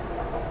Suna.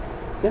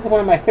 This is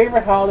one of my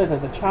favorite holidays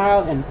as a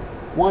child and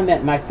one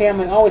that my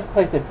family always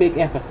placed a big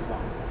emphasis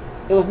on.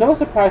 It was no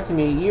surprise to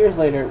me years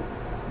later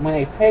when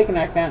a pagan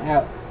I found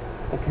out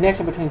the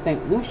connection between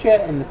St.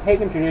 Lucia and the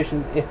pagan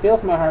tradition. It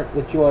fills my heart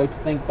with joy to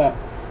think about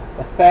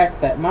the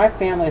fact that my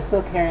family is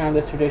still carrying on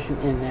this tradition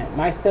and that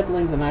my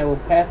siblings and I will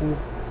passing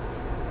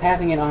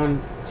it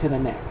on to the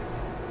next.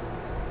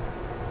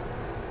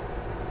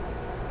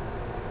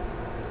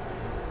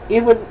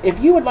 If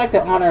you would like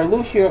to honor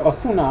Lucia or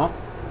Suna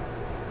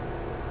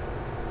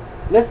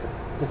this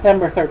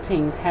December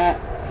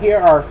 13th, here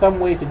are some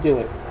ways to do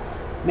it.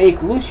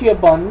 Make Lucia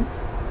buns,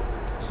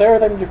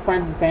 serve them to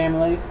friends and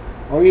family,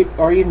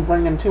 or even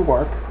bring them to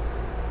work.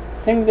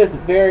 Sing this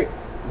very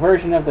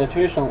version of the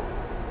traditional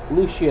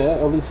Lucia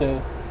or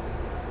Lucia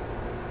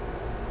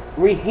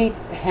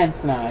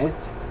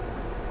rehetenized.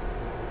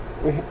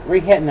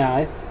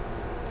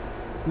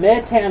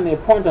 Meditate on the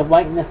importance of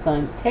light in the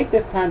sun. Take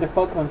this time to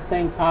focus on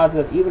staying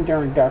positive even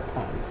during dark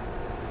times.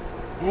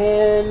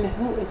 And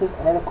who is this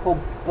article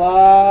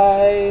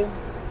by?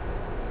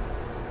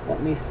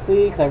 Let me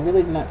see, because I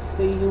really did not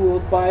see who it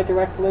was by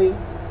directly.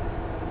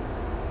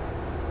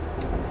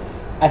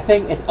 I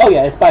think it's,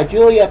 it's by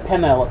Julia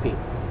Penelope.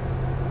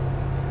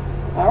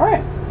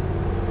 Alright.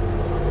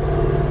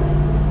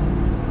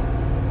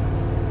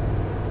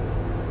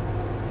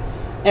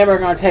 And we're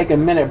going to take a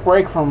minute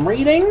break from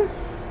reading.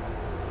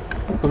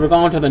 Because we're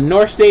going to the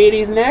Norse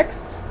deities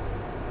next.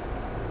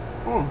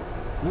 And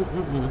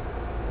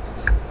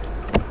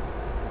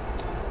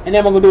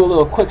then we're going to do a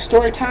little quick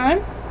story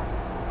time.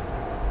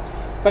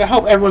 But I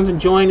hope everyone's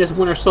enjoying this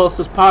Winter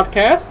Solstice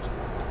podcast.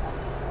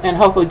 And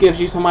hopefully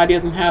gives you some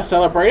ideas on how to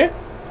celebrate it.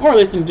 Or at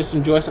least just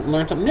enjoy something,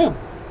 learn something new.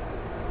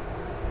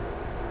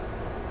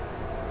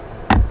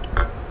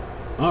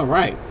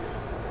 Alright.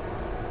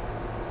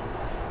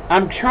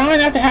 I'm trying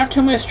not to have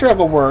too many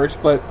struggle words,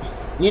 but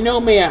you know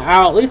me,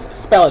 I'll at least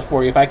spell it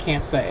for you if I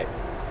can't say it.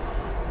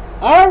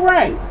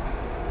 Alright.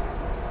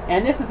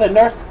 And this is the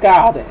Norse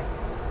Skalde.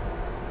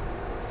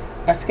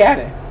 Or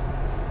Skade.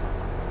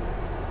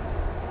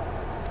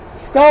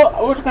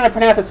 We're just going to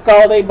pronounce it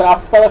Skalde, but I'll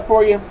spell it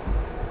for you.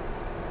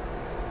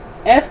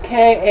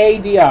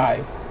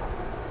 S-K-A-D-I.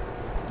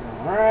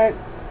 Alright.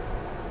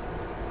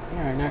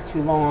 Alright, not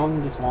too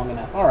long, just long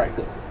enough. Alright,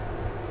 good.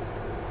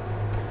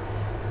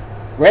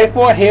 Ready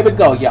for it? Here we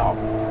go, y'all.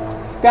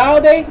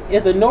 Skalde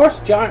is the Norse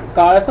giant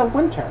goddess of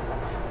winter,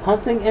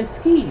 hunting, and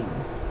skiing.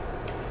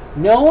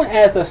 Known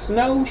as the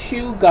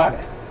snowshoe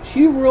goddess,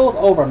 she rules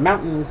over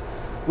mountains,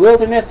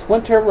 wilderness,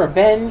 winter,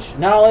 revenge,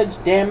 knowledge,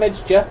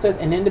 damage, justice,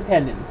 and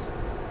independence.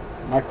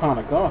 My kind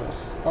of goddess.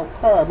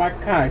 Okay, my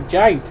kind of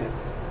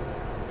giantess.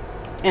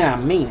 And I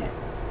mean it.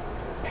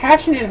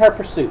 Passionate in her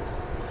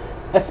pursuits,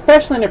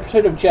 especially in the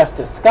pursuit of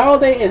justice,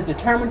 Skalde is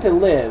determined to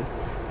live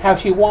how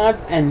she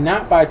wants and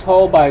not by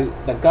told by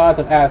the gods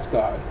of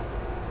Asgard.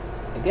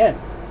 Again,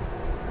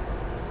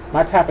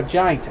 my type of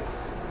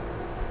giantess.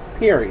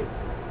 Period.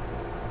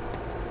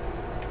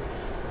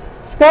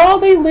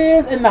 Skalde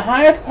lives in the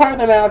highest part of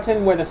the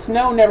mountain where the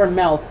snow never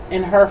melts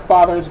in her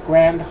father's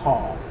grand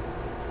hall.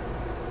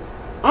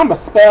 I'm going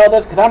to spell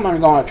this because I'm not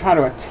going to try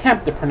to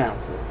attempt to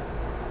pronounce it.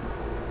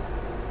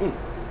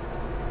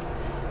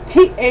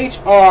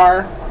 Thrymheim.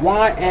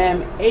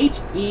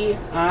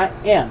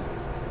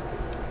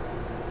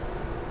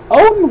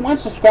 Odin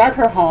once described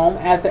her home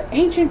as the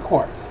ancient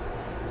courts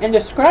and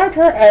described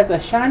her as the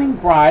shining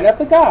bride of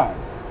the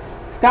gods.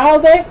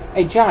 Skalde,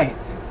 a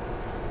giant,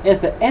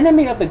 is the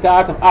enemy of the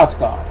gods of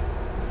Asgard.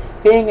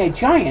 Being a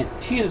giant,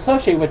 she is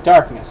associated with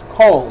darkness,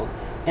 cold,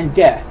 and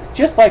death,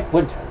 just like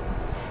winter.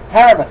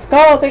 However,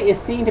 Skalde is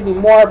seen to be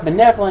more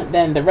benevolent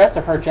than the rest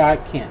of her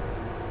giant kin.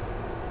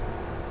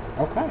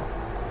 Okay.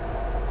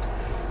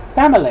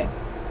 Family.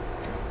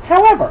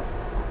 However,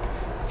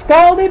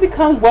 Skalde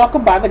becomes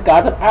welcomed by the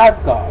gods of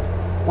Asgard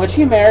when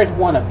she marries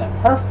one of them.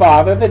 Her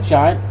father, the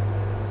giant,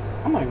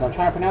 I'm not even going to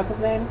try to pronounce his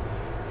name,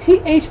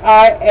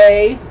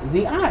 Thiazi,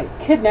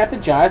 kidnapped the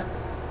giant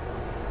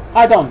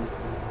Idun,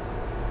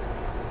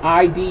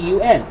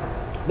 I-D-U-N,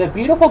 the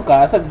beautiful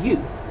goddess of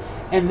youth,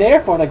 and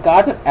therefore the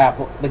gods of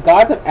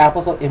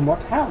apples of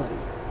immortality.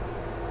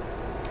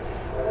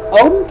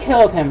 Odin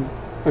killed him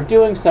for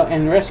doing so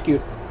and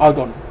rescued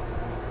Idun.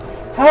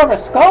 However,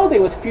 Skalde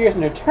was fierce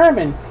and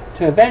determined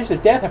to avenge the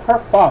death of her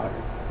father.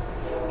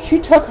 She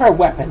took her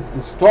weapons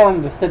and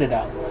stormed the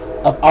citadel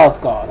of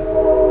Asgard,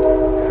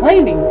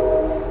 claiming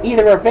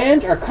either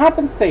revenge or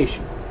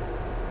compensation.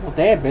 Well,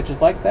 damn, bitches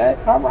like that.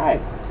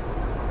 Alright.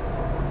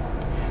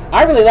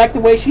 I really like the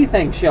way she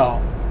thinks,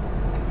 y'all.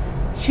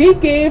 She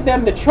gave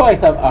them the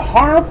choice of a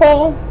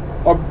harmful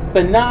or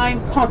benign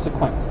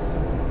consequence.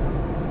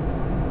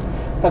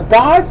 The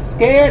gods,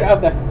 scared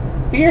of the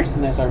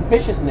fierceness or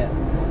viciousness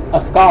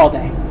of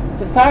Skalde,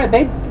 decided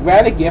they'd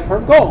rather give her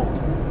gold.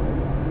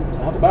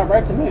 Sounds about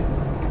right to me.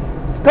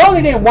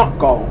 Skalde didn't want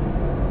gold,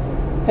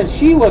 since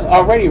she was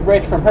already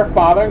rich from her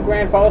father and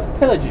grandfather's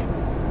pillaging.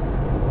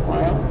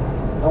 Well,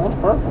 no one's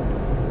perfect.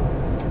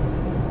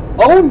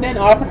 Odin then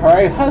offered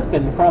her a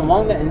husband from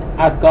among the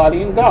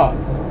Asgardian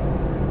gods.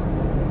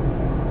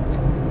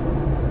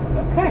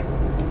 Okay.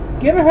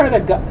 Giving her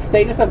the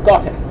status of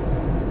goddess.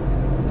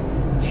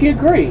 She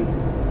agreed.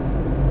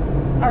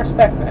 I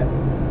respect that.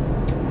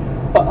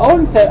 But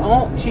Odin said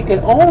she could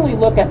only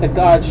look at the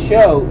gods'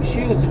 shoes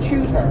to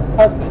choose her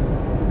husband.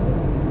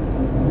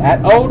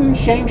 That Odin,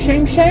 shame,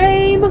 shame,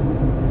 shame!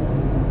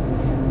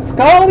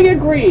 Skaldi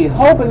agreed,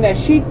 hoping that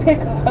she'd pick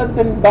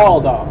husband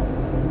Baldur,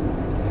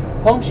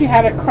 whom she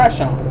had a crush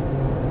on,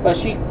 but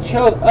she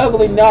chose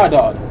ugly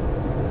Nardod,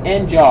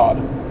 Njord,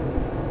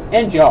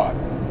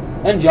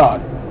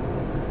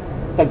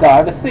 the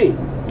god of the sea.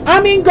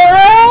 I mean,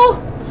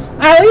 girl!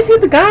 At least he's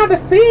the god of the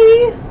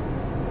sea!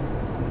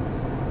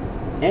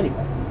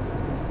 Anyway,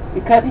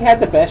 because he had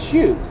the best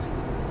shoes.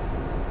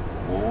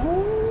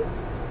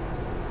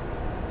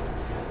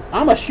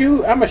 I'm a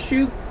shoe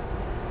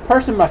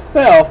person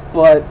myself,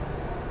 but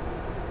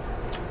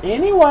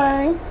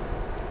anyway.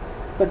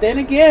 But then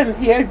again,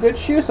 he had good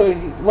shoes, so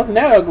he wasn't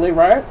that ugly,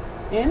 right?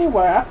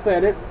 Anyway, I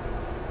said it.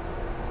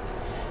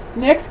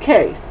 Next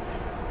case,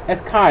 as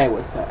Kaya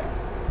would say.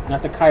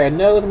 Not that Kaya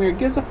knows me or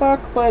gives a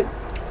fuck, but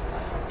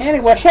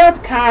anyway, shout out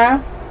to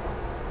Kaya.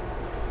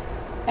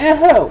 And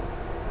who?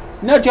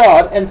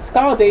 Njord and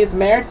Skalde's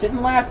marriage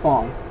didn't last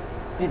long.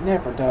 It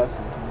never does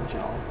sometimes,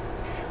 y'all.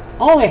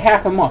 Only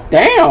half a month.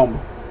 Damn!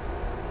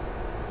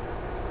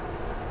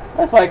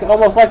 That's like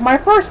almost like my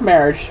first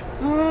marriage.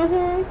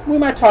 We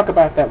might talk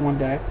about that one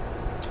day.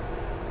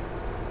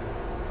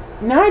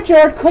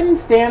 Njord couldn't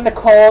stand the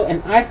cold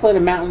and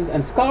isolated mountains,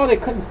 and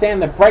Skalde couldn't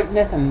stand the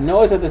brightness and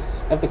noise of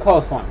the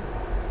coastline.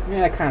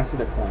 Yeah, I kind of see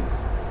the points.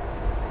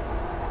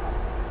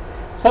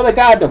 So they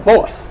got a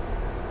divorce.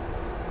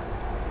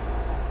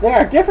 There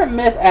are different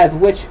myths as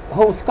which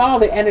whom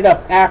Skalde ended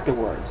up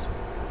afterwards.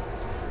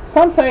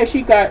 Some say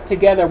she got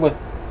together with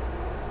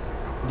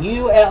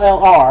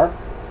Ullr,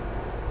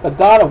 the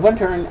god of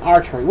winter and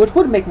archery, which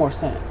would make more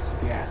sense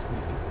if you ask me.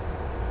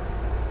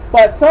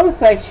 But some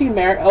say she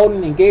married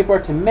Odin and gave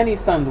birth to many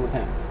sons with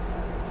him.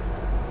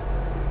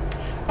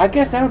 I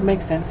guess that would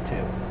make sense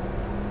too.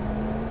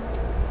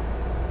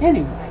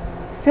 Anyway,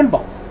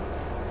 symbols.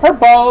 Her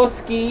bows,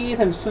 skis,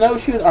 and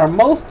snowshoes are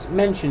most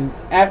mentioned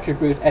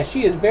attributes, as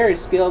she is very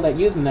skilled at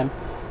using them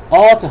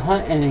all to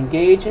hunt and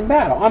engage in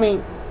battle. I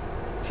mean,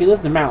 she lives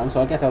in the mountains,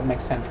 so I guess that would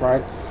make sense,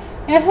 right?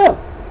 And who?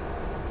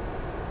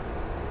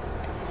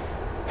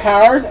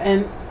 Powers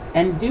and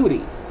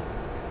duties.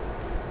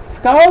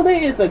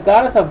 Skalde is the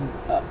goddess of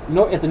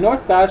is the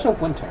Norse goddess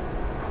of winter.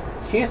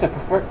 She is if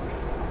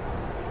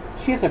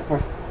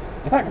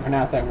I can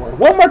pronounce that word.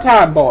 One more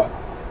time, boy.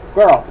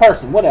 Girl,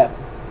 person, whatever.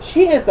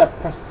 She is the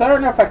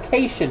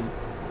personification,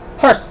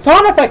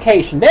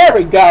 there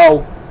we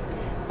go,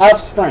 of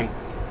strength,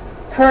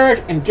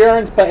 courage,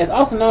 endurance, but is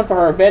also known for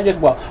her revenge as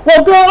well.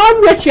 Well, girl,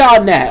 I'm with you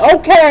on that,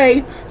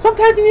 okay?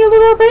 Sometimes you need a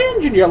little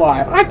revenge in your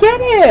life. I get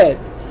it.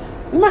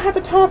 We might have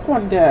to talk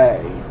one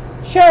day.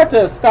 Shout out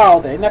to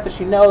Skalde. Not that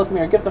she knows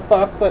me or gives a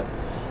fuck, but,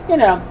 you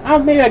know,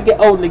 maybe I'll get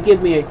Odin to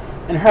give me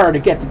and her to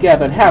get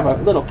together and have a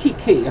little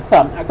kiki or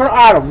something. Girl,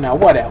 I don't know,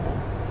 whatever.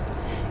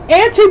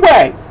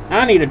 Anyway,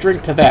 I need a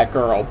drink to that,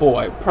 girl,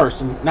 boy,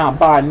 person,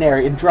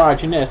 non-binary,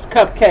 androgynous,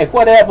 cupcake,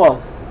 whatever.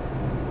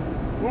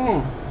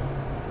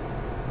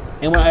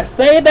 And when I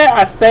say that,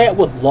 I say it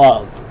with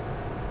love.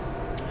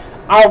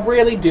 I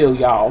really do,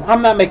 y'all.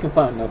 I'm not making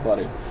fun of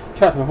nobody.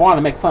 Trust me, if I want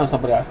to make fun of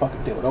somebody, I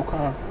fucking do it,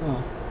 okay?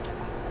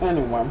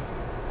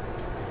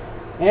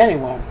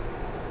 Anyway.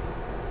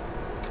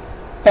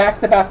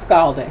 Facts about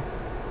Skalde.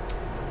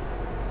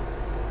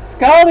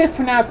 Skalde is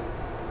pronounced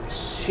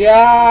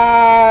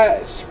Skadi.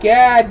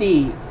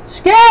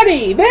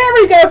 Skadi! There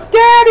we go!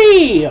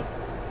 Skadi!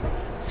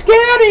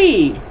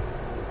 Skadi!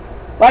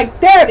 Like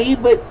daddy,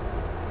 but...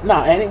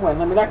 Nah, anyway,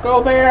 let me not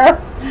go there.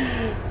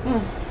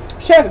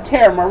 Shout out to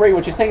Tara Marie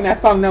when she's singing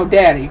that song, No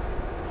Daddy.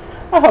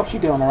 I hope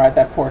she's doing alright,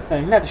 that poor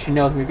thing. Not that she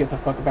knows me or gives a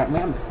fuck about me,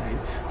 I'm just saying.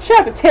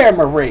 Shout out to Tara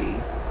Marie.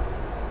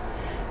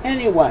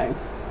 Anyway,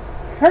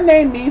 her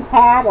name means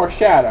harm or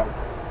shadow.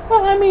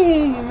 Well, I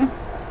mean,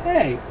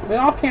 hey, we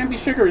all can't be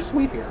sugary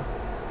sweet here.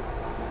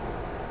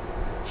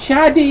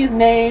 Shadi's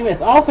name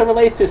is also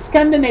related to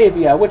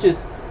Scandinavia, which is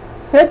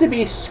said to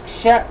be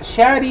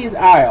Shadi's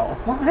Isle.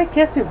 Well, I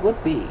guess it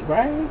would be,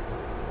 right?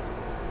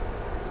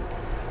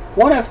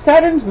 One of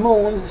Saturn's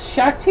moons,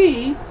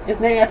 Shati,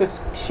 is named after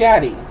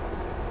Shadi.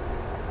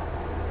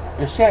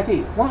 Or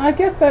Shati. Well, I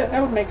guess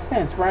that would make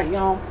sense, right,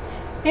 y'all?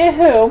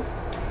 Anywho,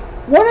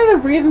 one of the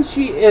reasons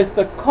she is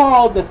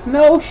called the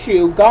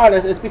snowshoe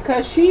goddess is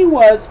because she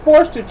was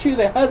forced to choose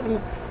a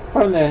husband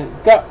from the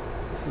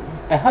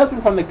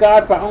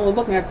gods by only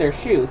looking at their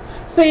shoes.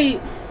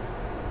 See,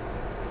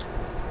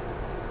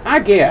 I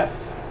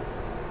guess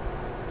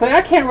So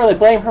I can't really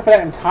blame her for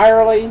that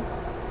entirely.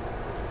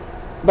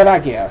 But I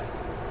guess.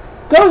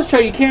 Goes to show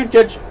you can't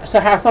judge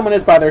how someone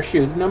is by their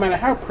shoes, no matter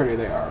how pretty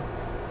they are.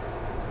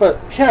 But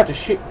shout out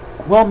to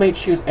well-made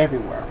shoes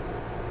everywhere.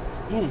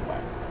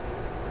 Anyway.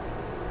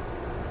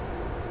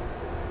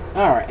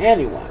 Alright,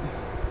 anyway.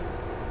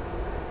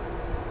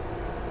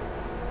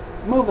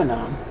 Moving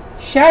on.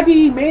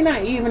 Shadi may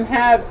not even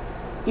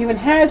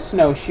had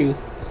snowshoes.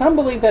 Some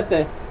believe that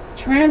the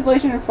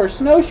translation for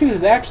snowshoes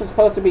is actually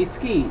supposed to be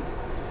skis.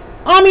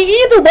 I mean,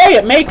 either way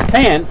it makes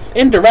sense,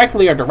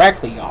 indirectly or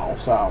directly, y'all,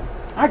 so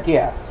I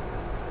guess.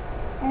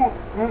 I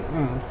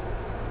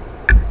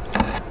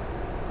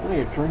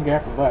need a drink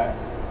after that.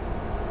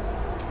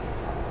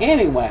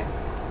 Anyway,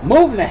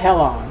 moving the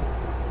hell on.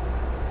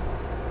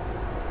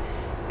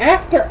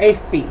 After a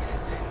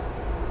feast,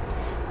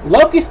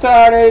 Loki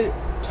started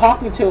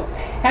talking to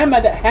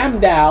Heimdall,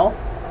 Heimdall,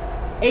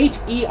 and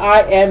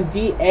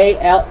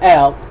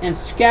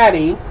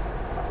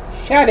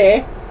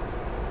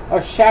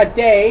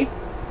Shade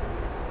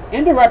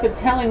interrupted,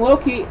 telling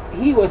Loki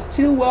he was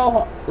too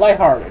well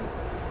lighthearted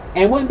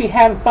and wouldn't be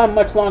having fun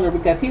much longer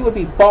because he would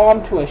be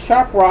bound to a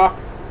sharp rock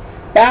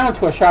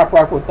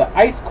with the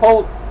ice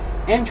cold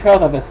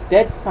entrails of his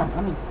dead son.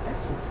 I mean,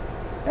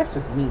 that's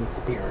just mean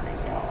spirited,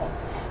 y'all.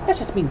 That's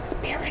just mean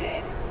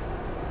spirited.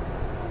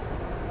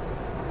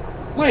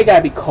 Why you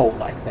gotta be cold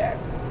like that?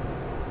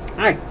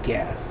 I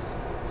guess.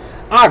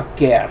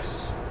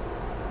 Heifers.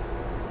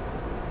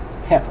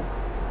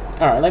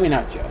 Alright, let me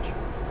not judge.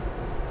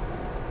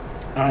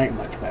 I ain't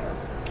much better.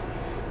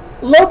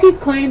 Loki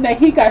claimed that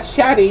he got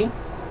Shadi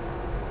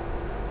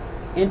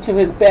into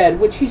his bed,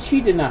 which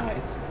she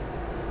denies.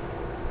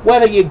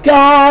 Whether you're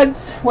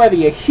gods, whether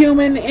you're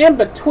human, in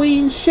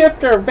between,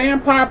 shifter,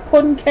 vampire,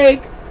 pudding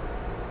cake,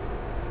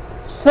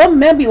 some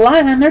men be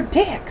lying on their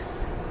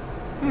dicks.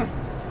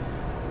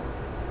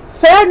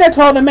 Sadna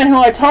told the men who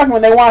are talking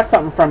when they want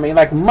something from me,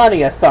 like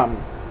money or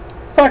something.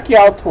 Fuck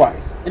y'all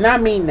twice. And I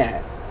mean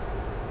that.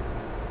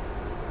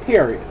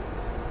 Period.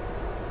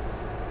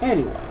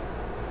 Anyway.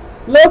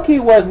 Loki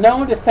was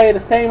known to say the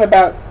same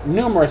about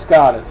numerous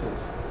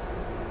goddesses.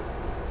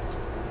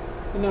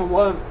 You know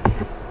what?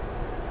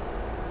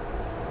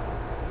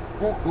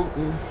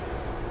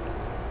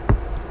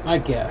 I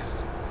guess.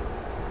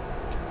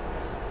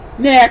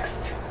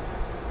 Next.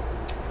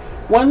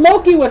 When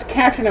Loki was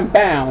captured and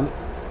bound,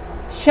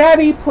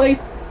 Shadi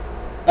placed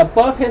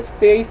above his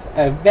face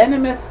a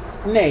venomous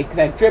snake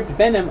that dripped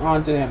venom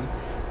onto him,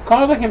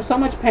 causing him so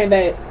much pain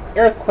that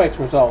earthquakes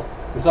result.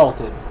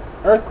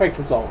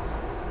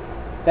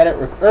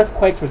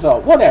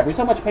 Whatever.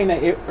 So much pain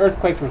that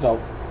earthquakes result.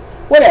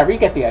 Whatever. You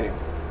get the idea.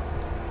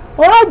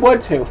 Well, I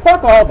would too.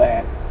 Fuck all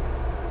that.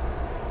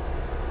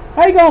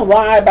 How you gonna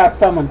lie about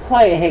someone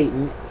play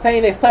hating,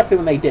 saying they slept with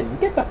when they didn't?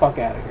 Get the fuck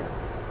out of here.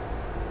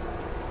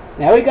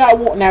 Now we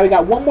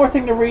got one more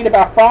thing to read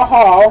about Fall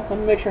Hall. Let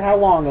me make sure how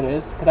long it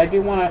is, because I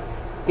do want to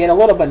get a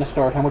little bit into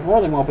story time, which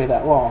really won't be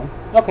that long.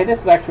 Okay, this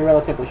is actually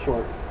relatively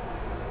short.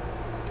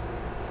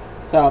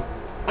 So,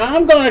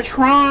 I'm going to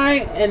try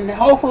and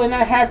hopefully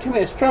not have too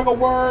many struggle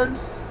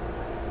words.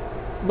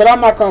 But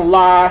I'm not going to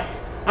lie.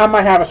 I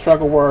might have a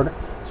struggle word.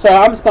 So,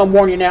 I'm just going to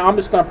warn you now. I'm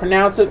just going to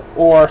pronounce it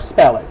or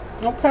spell it.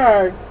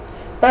 Okay.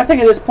 But I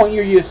think at this point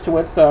you're used to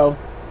it, so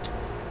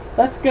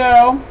let's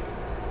go.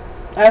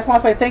 I just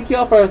want to say thank you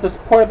all for the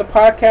support of the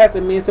podcast.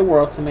 It means the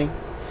world to me.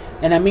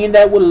 And I mean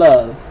that with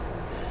love.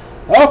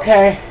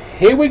 Okay,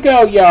 here we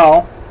go,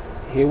 y'all.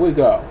 Here we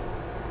go.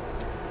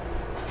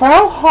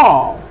 Frau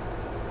Hall,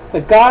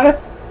 the goddess,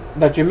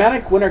 the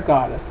Germanic winter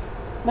goddess.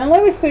 Now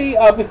let me see,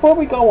 before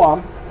we go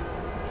on,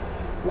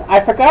 I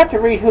forgot to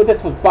read who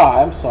this was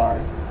by. I'm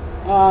sorry.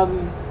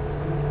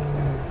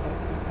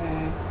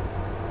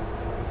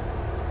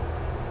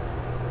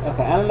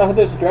 Okay, I don't know who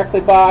this is directly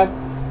by,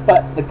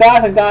 but the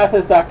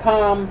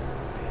godsandgoddesses.com,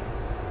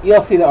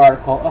 you'll see the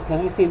article. Okay,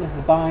 let me see if this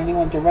is by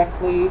anyone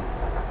directly.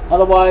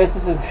 Otherwise,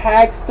 this is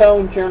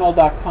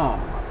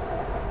hagstonejournal.com.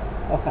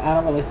 Okay, I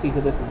don't really see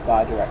who this is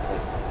by directly.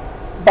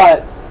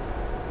 But,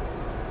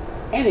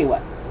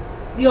 anyway,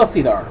 you'll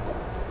see the article.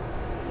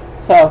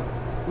 So,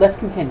 let's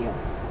continue.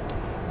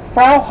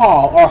 Frau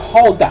Hall, or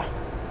Holda.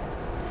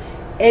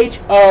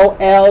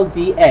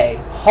 Holda.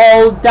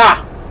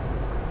 Holda.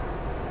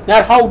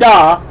 Not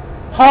Holda.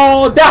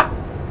 Holda.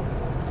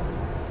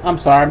 I'm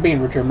sorry, I'm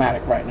being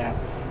dramatic right now.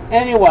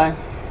 Anyway,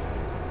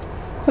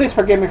 please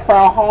forgive me,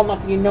 Frau Hall.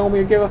 Not that you know me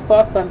or give a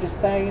fuck, but I'm just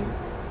saying.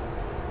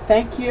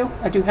 Thank you.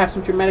 I do have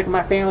some Germanic in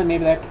my family.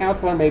 Maybe that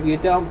counts one. Maybe you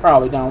don't.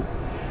 Probably don't.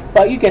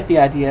 But you get the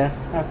idea.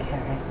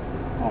 Okay.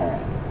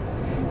 Alright.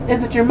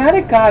 Is a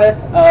Germanic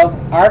goddess of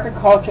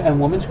agriculture and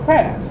women's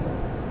crafts,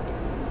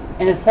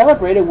 and is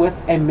celebrated with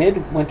a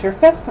midwinter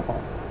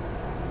festival.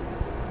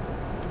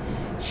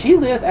 She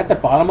lives at the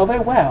bottom of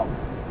a well.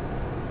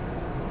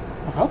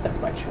 I hope that's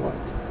my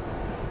choice.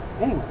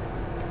 Anyway,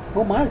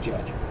 who am I to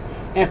judge?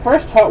 And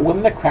first taught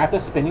women the craft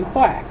of spinning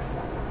flax.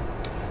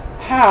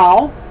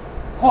 Hol,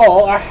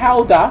 or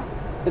Halda,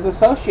 is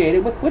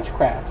associated with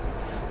witchcraft.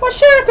 Well,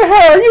 shout out to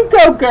her! You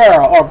go,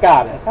 girl! Or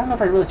goddess. I don't know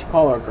if I really should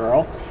call her a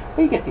girl,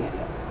 but you get the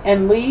idea.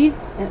 and leads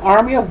an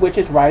army of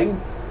witches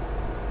riding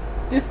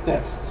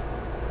distaffs.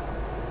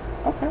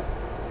 Okay.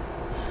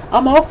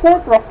 I'm all for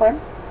it, girlfriend.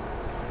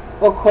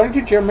 Well, according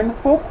to German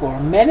folklore,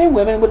 men and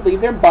women would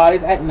leave their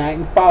bodies at night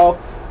and follow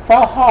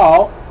Frau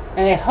Hall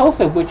and a host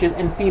of witches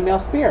and female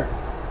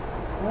spirits.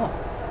 Well,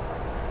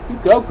 you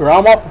go, girl.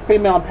 I'm all for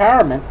female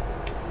empowerment.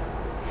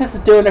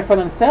 Sisters doing it for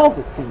themselves,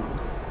 it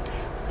seems.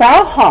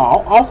 Frau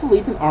Hall also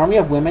leads an army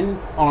of women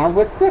armed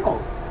with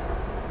sickles.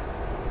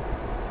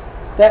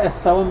 That is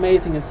so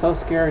amazing and so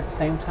scary at the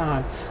same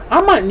time.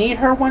 I might need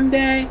her one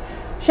day.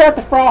 Shout out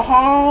to Frau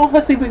Hall.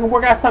 Let's see if we can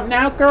work out something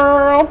out,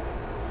 girl.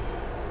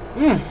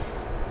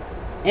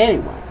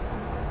 Anyway.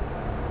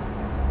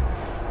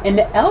 In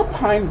the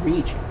Alpine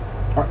region,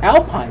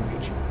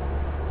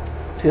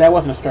 see, that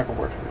wasn't a struggle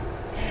word for me.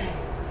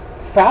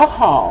 Frau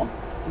Hall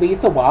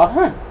leads the Wild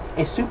Hunt,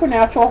 a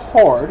supernatural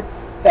horde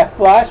that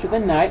flies through the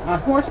night on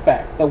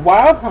horseback. The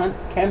Wild Hunt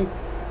can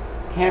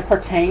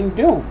pertain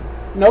doom.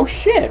 No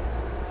shit.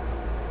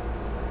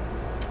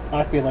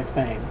 I feel like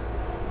saying,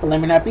 but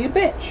let me not be a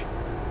bitch.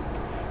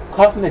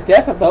 Causing the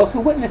death of those who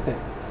witness it,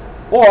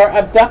 or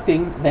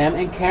abducting them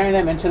and carrying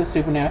them into the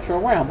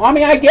supernatural realm. I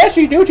mean, I guess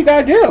you do what you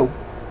gotta do.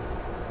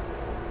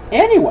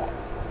 Anyway,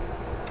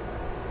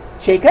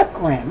 Jacob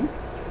Grimm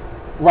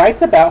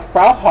writes about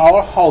Frau Hall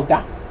or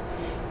Hulda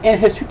in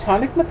his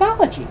Teutonic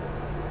mythology.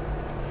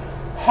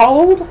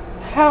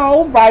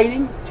 Howl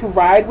riding to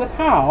ride with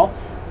Howl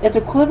is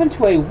equivalent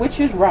to a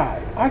witch's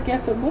ride. I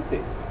guess it would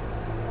be.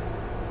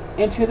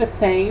 Into the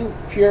same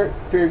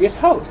furious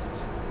host.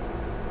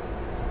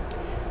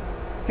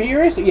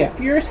 Furious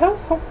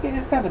host? Oh, yeah,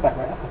 that sounds about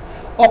right. Okay.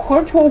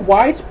 According to a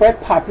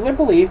widespread popular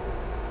belief,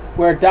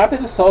 where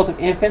adopted the souls of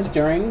infants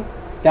during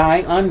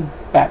dying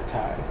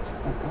unbaptized.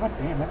 Oh, god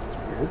damn, that's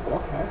weird, but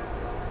okay.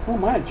 Who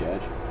am I to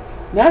judge?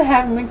 Not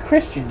having been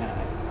christened,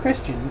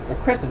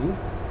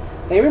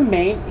 they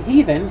remain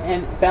heathen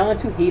and fell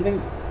into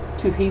heathen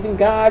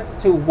gods,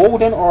 to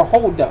Woden or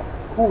Hulda,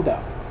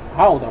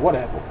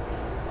 whatever.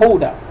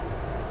 Hulda.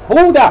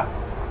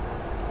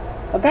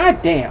 Oh,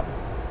 god damn.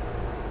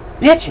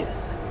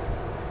 Bitches.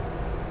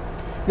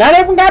 Not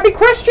everyone gotta be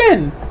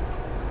Christian.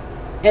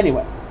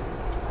 Anyway,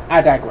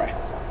 I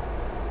digress.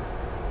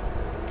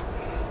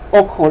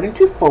 According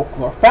to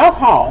folklore, Frau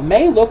Hall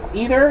may look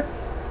either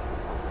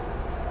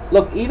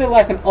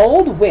like an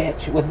old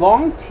witch with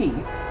long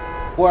teeth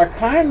or a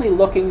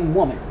kindly-looking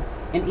woman.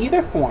 In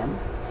either form,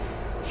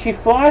 she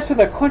flies through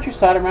the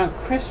countryside around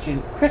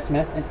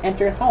Christmas and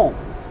enters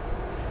homes,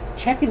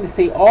 checking to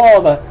see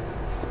all the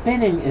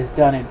spinning is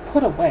done and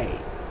put away.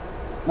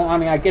 Well, I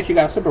mean, I guess you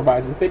gotta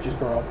supervise these bitches,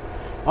 girl.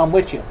 I'm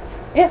with you.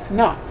 If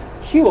not,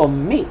 she will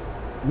mete,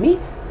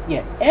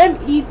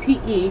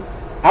 M-E-T-E,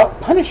 out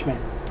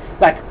punishment.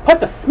 Like, put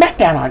the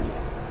smackdown on you.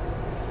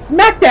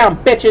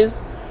 Smackdown,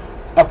 bitches!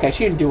 Okay,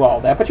 she didn't do all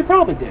that, but she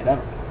probably did. I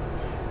don't know.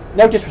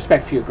 No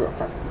disrespect for your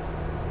girlfriend.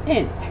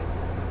 Anyway.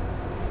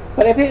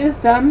 But if it is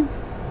done,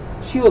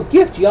 she will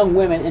gift young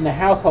women in the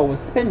household with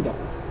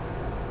spindles.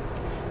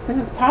 This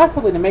is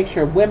possibly to make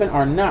sure women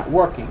are not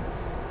working,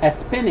 as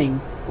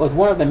spinning was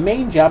one of the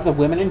main jobs of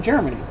women in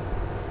Germany,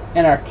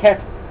 and are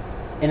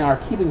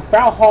keeping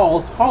Frau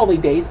Hall's holy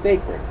days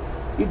sacred.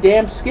 You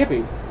damn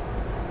Skippy.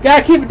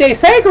 Gotta keep a day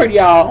sacred,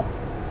 y'all!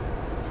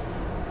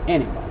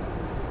 Anyway.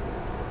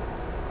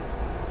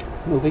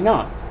 Moving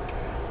on.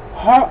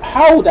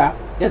 Hulda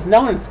is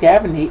known in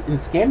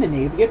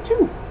Scandinavia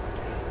too,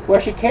 where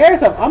she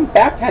cares of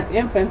unbaptized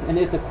infants and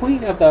is the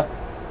queen of the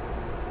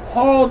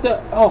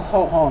Huldre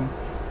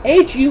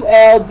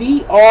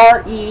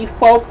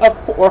folk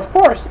or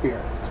forest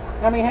spirits.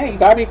 I mean, hey, you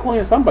gotta be a queen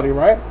of somebody,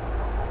 right?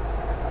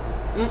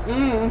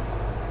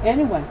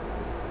 Anyway,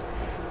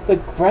 the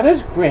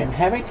brothers Grimm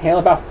have a tale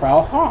about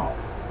Frau Hall.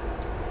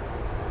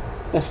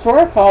 The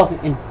story follows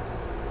an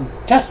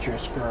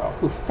industrious girl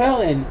who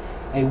fell in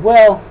a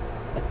well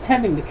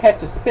attempting to catch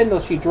the spindle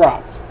she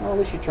dropped. Well, at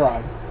least she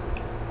tried.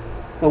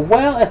 The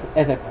well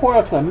is a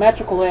portal to a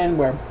magical land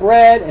where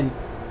bread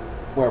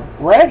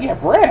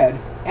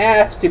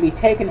asks to be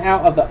taken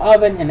out of the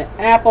oven and the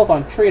apples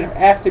on trees are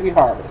asked to be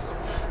harvested.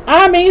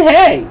 I mean,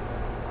 hey,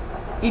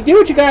 you do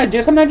what you gotta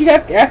do. Sometimes you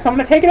gotta ask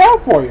someone to take it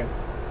out for you.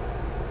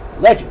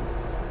 Legend.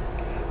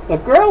 The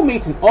girl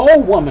meets an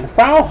old woman,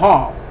 Frau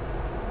Hall,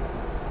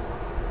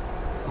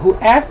 who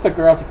asks the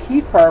girl to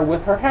help her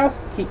with her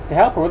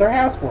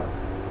housework.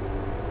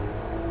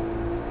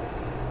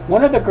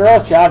 One of the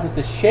girl's jobs is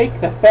to shake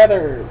the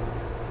feather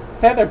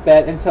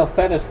bed until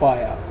feathers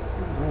fly out.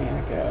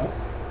 I guess.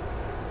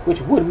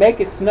 Which would make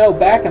it snow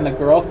back in the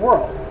girl's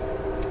world.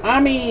 I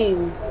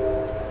mean,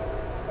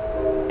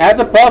 as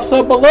above,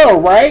 so below,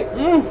 right?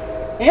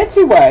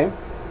 Anyway,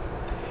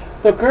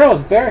 the girl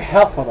is very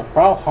helpful to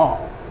Frau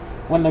Hall.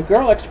 When the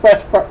girl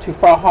expressed to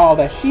Frau Hall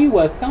that she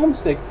was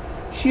homesick,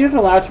 she was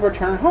allowed to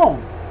return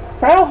home.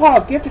 Frau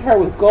Hall gifted her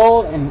with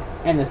gold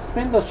and the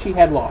spindle she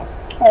had lost.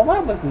 Oh,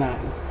 that was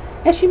nice.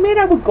 And she made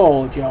out with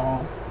gold,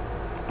 y'all.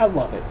 I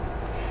love it.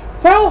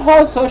 Frau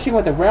Hall associated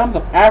with the realms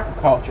of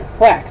agriculture,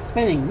 flax,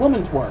 spinning,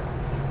 women's work,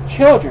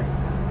 children,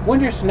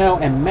 winter snow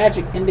and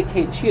magic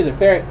indicate she is a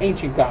very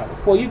ancient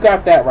goddess. Well, you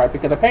got that right,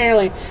 because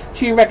apparently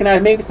she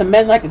recognized maybe some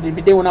men like to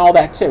be doing all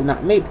that too.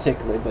 Not me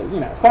particularly,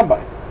 but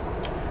somebody.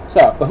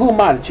 So, but who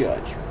am I to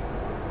judge?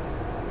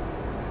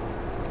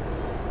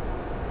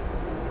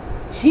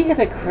 She is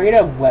a creator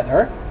of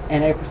weather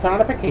and a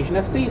personification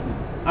of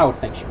seasons. I would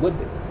think she would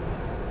be.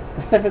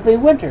 Specifically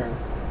winter.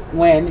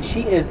 When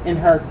she is in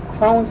her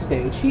crone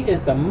stage, she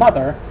is the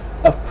mother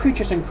of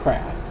creatures and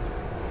crafts.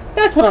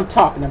 That's what I'm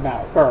talking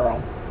about,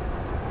 girl.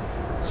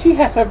 She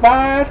has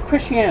survived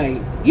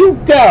Christianity. You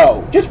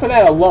go! Just for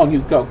that alone, you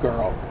go,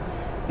 girl.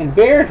 In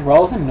various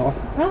roles in Norse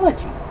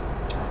mythology.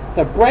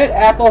 The bread,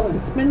 apples,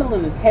 and spindle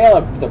in the tale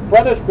of the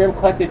Brothers Grimm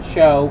collected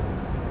show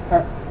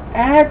her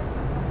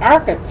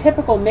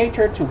archetypical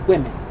nature to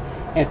women,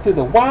 and through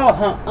the wild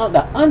hunt of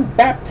the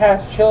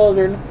unbaptized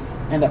children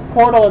and the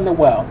portal in the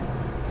well.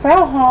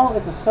 Frauhall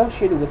is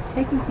associated with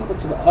taking people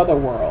to the other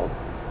world,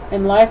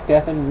 in life,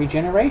 death, and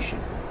regeneration.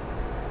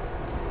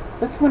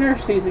 This winter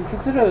season,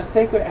 consider the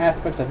sacred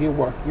aspects of your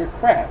work, your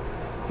craft.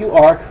 You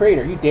are a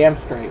creator, you damn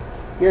straight.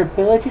 Your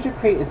ability to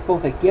create is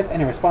both a gift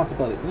and a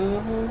responsibility.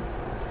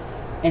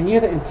 And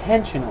use it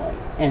intentionally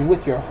and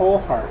with your whole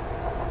heart.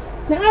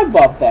 Now, I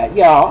love that,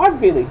 y'all. I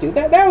really do.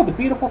 That was a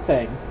beautiful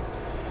thing.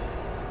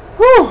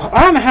 Whew,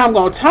 I don't know how I'm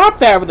going to top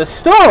that with a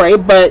story,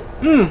 but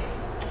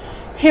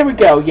here we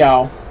go,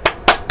 y'all.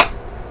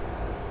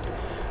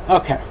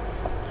 Okay.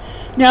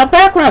 Now,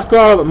 back when I was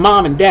growing up with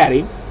Mom and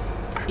Daddy,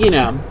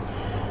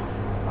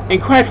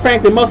 and quite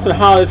frankly, most of the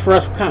holidays for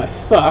us kind of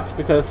sucks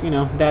because,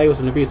 Daddy was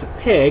an abusive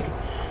pig.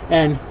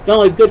 And the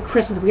only good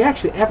Christmas we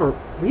actually ever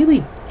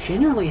really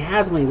genuinely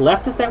has when he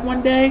left us that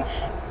one day,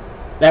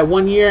 that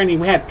one year,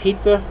 and we had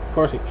pizza. Of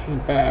course, it came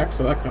back,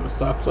 so that kind of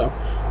sucked. So,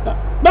 the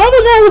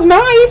other day was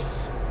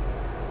nice.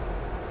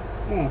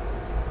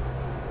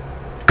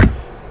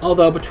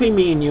 Although, between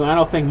me and you, I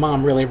don't think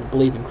Mom really ever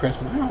believed in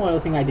Christmas. I don't really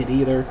think I did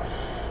either.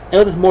 It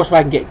was just more so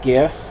I can get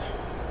gifts.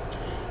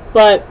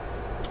 But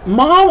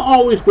Mom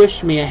always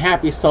wished me a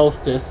happy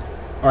solstice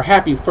or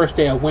happy first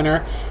day of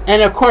winter.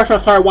 And of course, when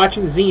I started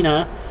watching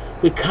Xena,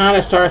 we kind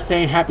of started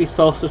saying happy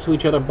solstice to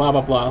each other, blah,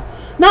 blah, blah.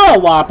 Not a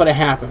lot, but it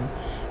happened.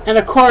 And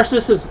of course,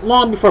 this is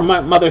long before my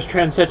mother's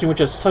transition,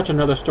 which is such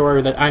another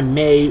story that I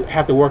may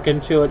have to work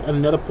into at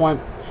another point.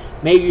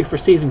 Maybe for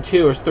season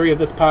 2 or 3 of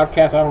this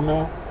podcast, I don't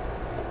know.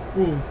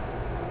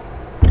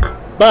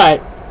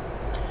 But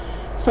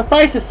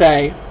suffice to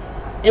say,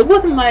 it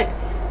wasn't like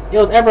we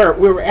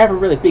were ever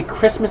really big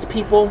Christmas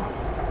people,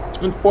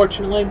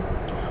 unfortunately,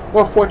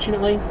 or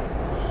fortunately.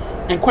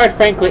 And quite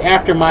frankly,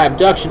 after my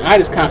abduction, I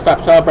just kind of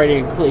stopped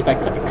celebrating completely. I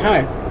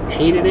kind of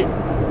hated it.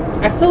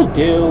 I still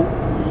do,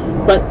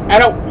 but I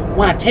don't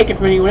want to take it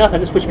from anyone else. I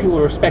just wish people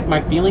would respect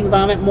my feelings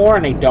on it more,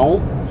 and they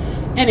don't.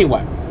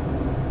 Anyway.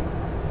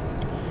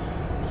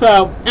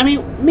 So,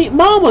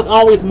 Mom was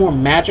always more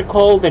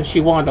magical than she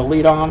wanted to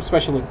lead on,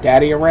 especially with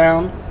Daddy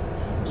around.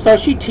 So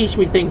she'd teach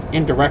me things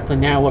indirectly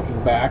now,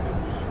 looking back.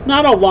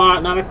 Not a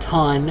lot, not a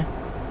ton.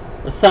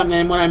 But something.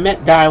 And when I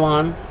met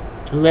Dylon,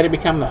 who later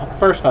became the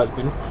first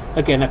husband,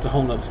 again, that's a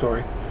whole nother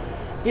story.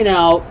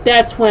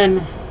 That's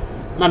when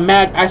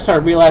I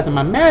started realizing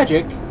my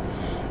magic.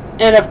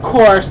 And of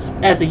course,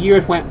 as the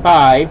years went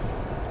by,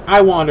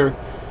 I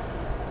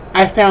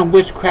found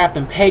witchcraft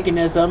and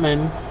paganism,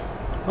 and,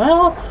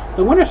 well,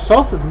 the winter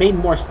solstice made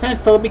more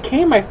sense, so it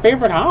became my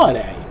favorite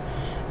holiday.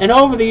 And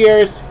over the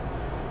years,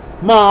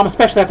 Mom,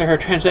 especially after her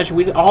transition,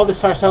 we all just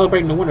started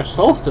celebrating the winter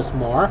solstice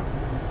more.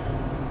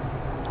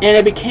 And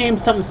it became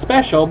something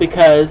special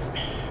because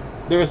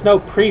there was no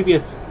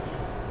previous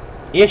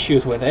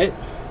issues with it.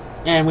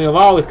 And we have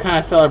always kind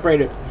of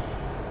celebrated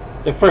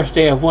the first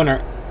day of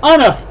winter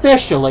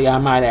unofficially, I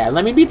might add.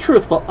 Let me be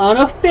truthful,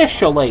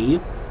 unofficially.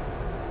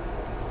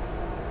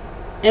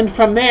 And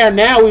from there,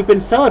 now we've been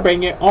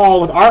celebrating it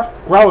all with our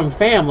growing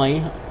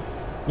family,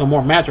 the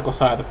more magical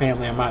side of the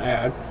family, I might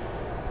add,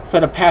 for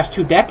the past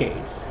 2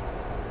 decades.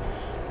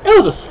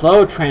 It was a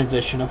slow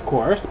transition, of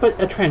course, but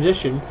a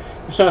transition.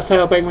 We started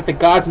celebrating with the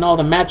gods and all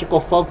the magical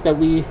folk that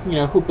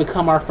who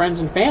become our friends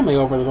and family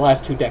over the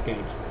last 2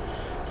 decades.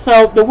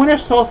 So the winter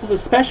solstice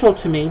is special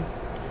to me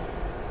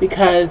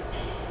because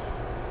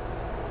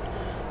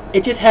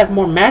it just has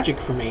more magic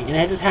for me, and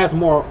it just has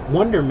more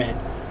wonderment.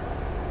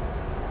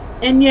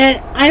 And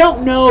yet, I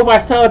don't know if I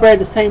celebrate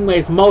the same way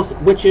as most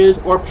witches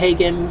or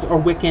pagans or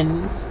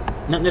Wiccans.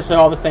 Not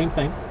necessarily all the same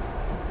thing.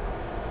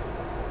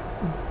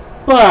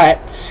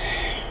 But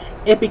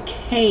it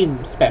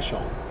became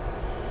special.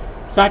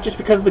 It's not just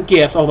because of the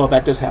gifts, although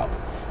that does help.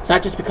 It's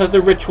not just because of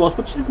the rituals,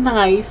 which is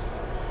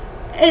nice.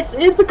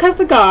 It's because of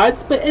the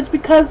gods, but it's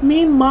because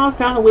me and Mom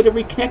found a way to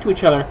reconnect to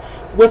each other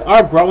with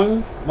our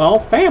growing,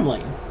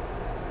 family.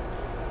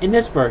 In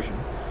this version.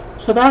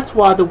 So that's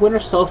why the winter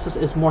solstice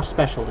is more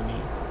special to me.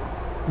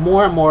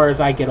 More and more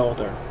as I get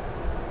older.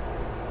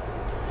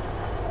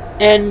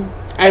 And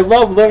I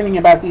love learning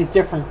about these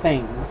different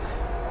things.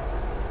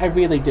 I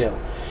really do.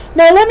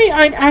 Now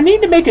I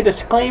need to make a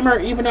disclaimer,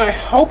 even though I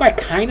hope I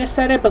kind of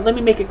said it, but let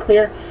me make it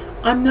clear.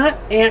 I'm not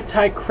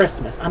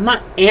anti-Christmas. I'm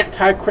not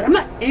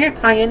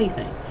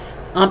anti-anything.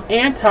 I'm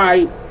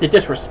anti the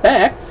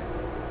disrespect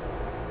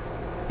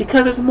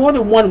because there's more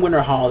than one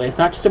winter holiday. It's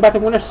not just about the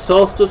winter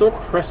solstice or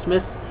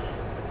Christmas.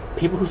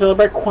 People who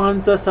celebrate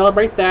Kwanzaa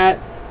celebrate that.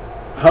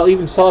 I'll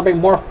even celebrate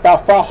more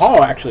about Fall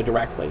Hall actually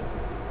directly,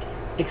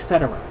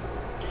 etc.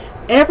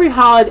 Every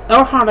holiday,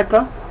 or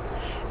Hanukkah,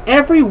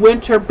 every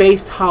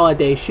winter-based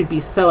holiday should be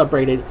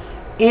celebrated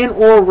and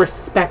or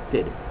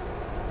respected.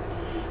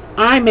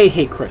 I may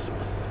hate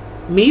Christmas,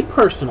 me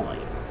personally,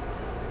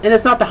 and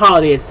it's not the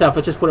holiday itself,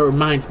 it's just what it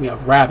reminds me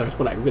of, rather, is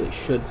what I really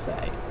should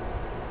say.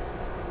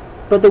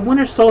 But the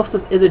winter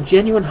solstice is a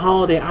genuine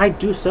holiday I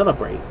do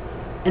celebrate,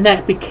 and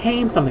that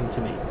became something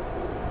to me.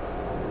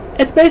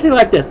 It's basically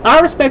like this: I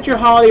respect your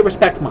holiday,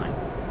 respect mine.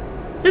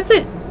 That's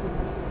it.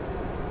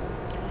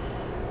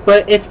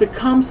 But it's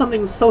become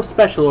something so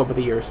special over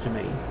the years to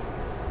me.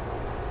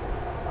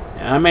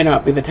 I may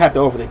not be the type to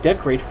overly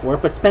decorate for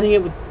it, but spending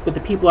it with the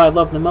people I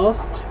love the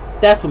most,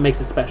 that's what makes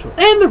it special.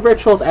 And the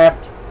rituals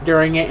after,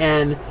 during it,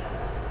 and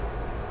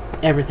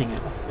everything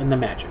else, and the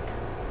magic.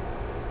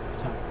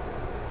 So,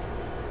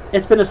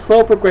 it's been a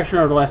slow progression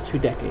over the last 2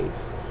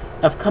 decades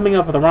of coming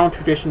up with our own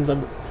traditions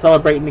of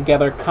celebrating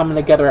together, coming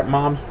together at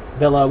Mom's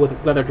Villa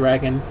with Weather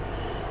Dragon,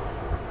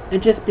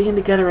 and just being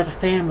together as a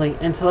family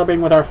and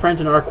celebrating with our friends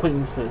and our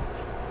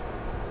acquaintances.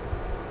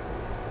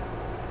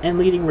 And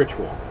leading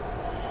ritual.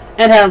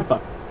 And having fun.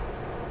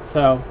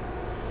 So,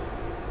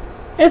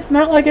 it's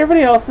not like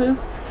everybody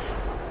else's,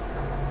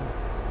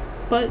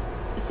 but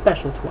it's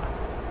special to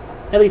us.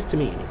 At least to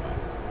me, anyway.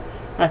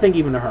 I think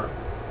even to her.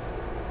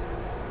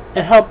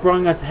 It helped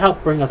bring us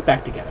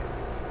back together.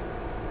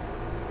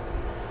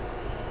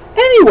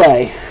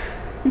 Anyway,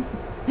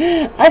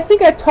 I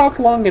think I talked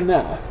long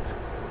enough.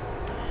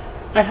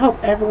 I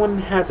hope everyone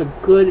has a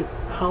good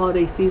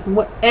holiday season,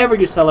 whatever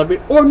you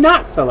celebrate or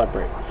not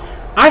celebrate.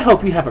 I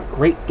hope you have a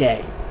great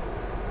day.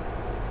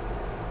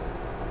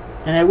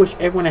 And I wish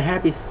everyone a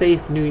happy,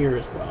 safe New Year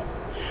as well.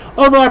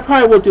 Although I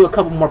probably will do a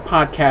couple more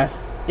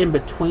podcasts in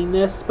between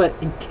this, but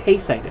in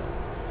case I do,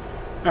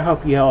 I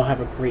hope you all have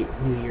a great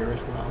New Year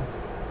as well.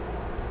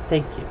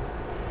 Thank you.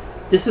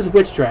 This is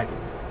Witch Dragon,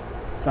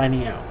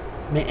 signing out.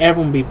 May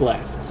everyone be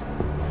blessed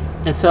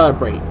and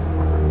celebrate.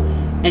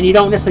 And you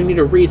don't necessarily need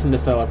a reason to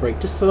celebrate.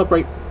 Just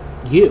celebrate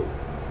you.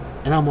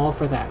 And I'm all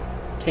for that.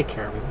 Take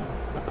care, everyone.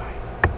 Bye-bye.